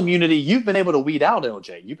 Final immunity, you've been able to weed out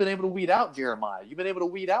LJ. You've been able to weed out Jeremiah. You've been able to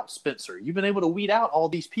weed out Spencer. You've been able to weed out all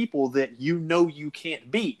these people that you can't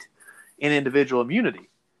beat in individual immunity.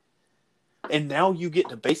 And now you get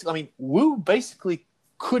to Wu basically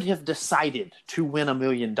could have decided to win $1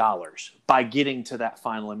 million by getting to that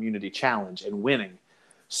final immunity challenge and winning.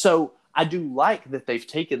 So I do like that they've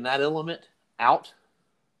taken that element out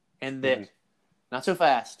and that not so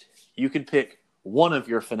fast you can pick one of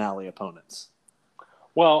your finale opponents.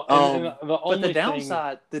 Well, the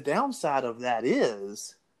downside of that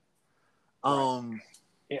is,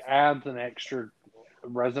 it adds an extra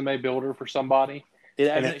resume builder for somebody.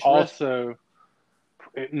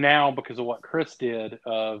 Now because of what Chris did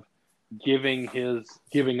of giving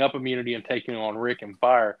up immunity and taking on Rick and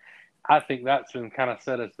Fire, I think that's been kind of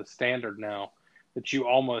set as the standard now that you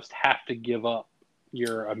almost have to give up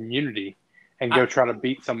your immunity and go try to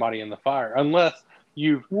beat somebody in the Fire unless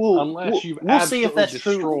you've absolutely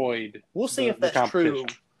destroyed. We'll see if that's true.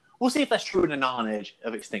 We'll see if that's true in a non-Edge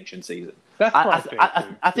of Extinction season.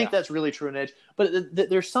 I think that's really true in Edge, but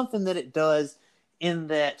there's something that it does in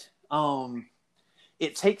that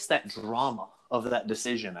it takes that drama of that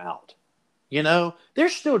decision out.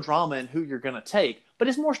 There's still drama in who you're going to take, but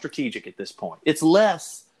it's more strategic at this point. It's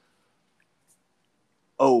less,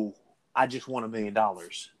 I just won $1 million.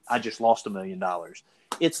 I just lost $1 million.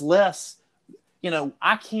 It's less.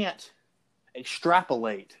 I can't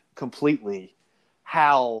extrapolate completely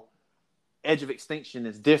how Edge of Extinction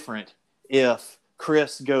is different if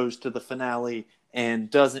Chris goes to the finale and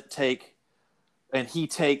doesn't take, and he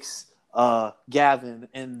takes Gavin,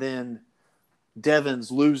 and then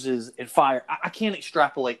Devins loses and Fire. I can't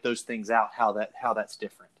extrapolate those things out how that's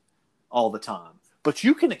different all the time. But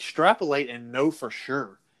you can extrapolate and know for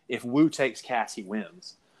sure if Wu takes Cass, he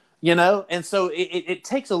wins. And so it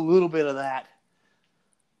takes a little bit of that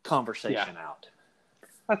conversation out.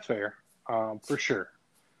 That's fair, for sure.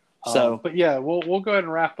 But we'll go ahead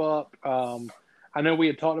and wrap up. I know we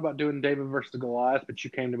had talked about doing David versus Goliath, but you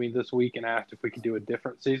came to me this week and asked if we could do a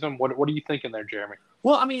different season. What are you thinking there, Jeremy?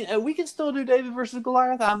 Well, I mean, we can still do David versus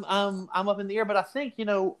Goliath. I'm up in the air, but I think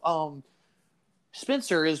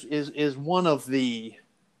Spencer is one of the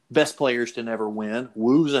best players to never win.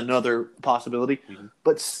 Wu's another possibility,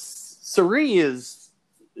 but Cirie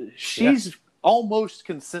she's almost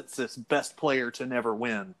consensus best player to never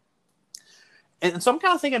win. And so I'm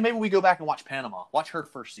kind of thinking maybe we go back and watch Panama, watch her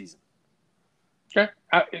first season. Okay,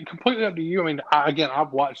 completely up to you. I mean,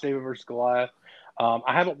 I've watched David versus Goliath.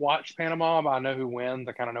 I haven't watched Panama, but I know who wins.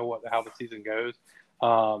 I kind of know how the season goes,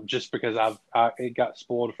 just because it got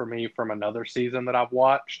spoiled for me from another season that I've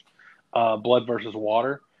watched, Blood versus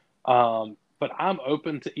Water. But I'm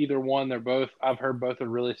open to either one. I've heard both are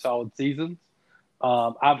really solid seasons.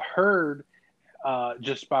 I've heard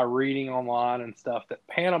just by reading online and stuff that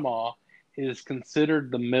Panama is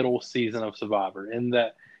considered the middle season of Survivor, in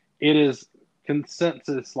that it is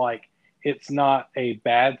consensus like it's not a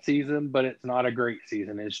bad season, but it's not a great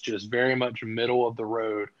season. It's just very much middle of the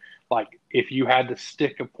road. Like if you had to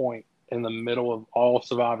stick a point in the middle of all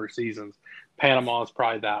Survivor seasons, Panama is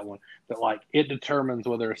probably that one. That like it determines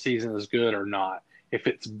whether a season is good or not. If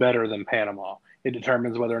it's better than Panama, it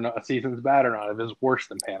determines whether or not a season's bad or not. If it's worse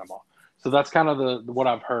than Panama. So that's kind of what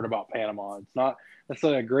I've heard about Panama. It's not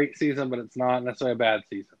necessarily a great season, but it's not necessarily a bad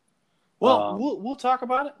season. Well, we'll talk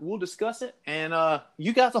about it. We'll discuss it, and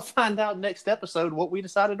you guys will find out next episode what we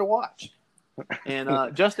decided to watch.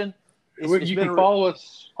 And Justin, you can follow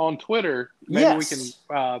us on Twitter. Maybe we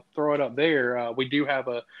can throw it up there. We do have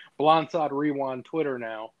a Blindside Rewind Twitter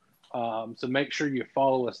now, so make sure you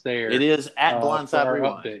follow us there. It is at Blindside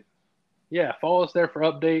Rewind. Update. Yeah, follow us there for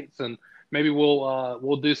updates, and maybe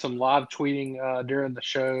we'll do some live tweeting during the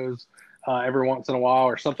shows every once in a while,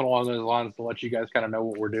 or something along those lines to let you guys kind of know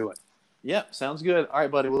what we're doing. Yep, sounds good. All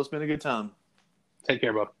right, buddy. Well, it's been a good time. Take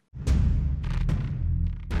care, bud.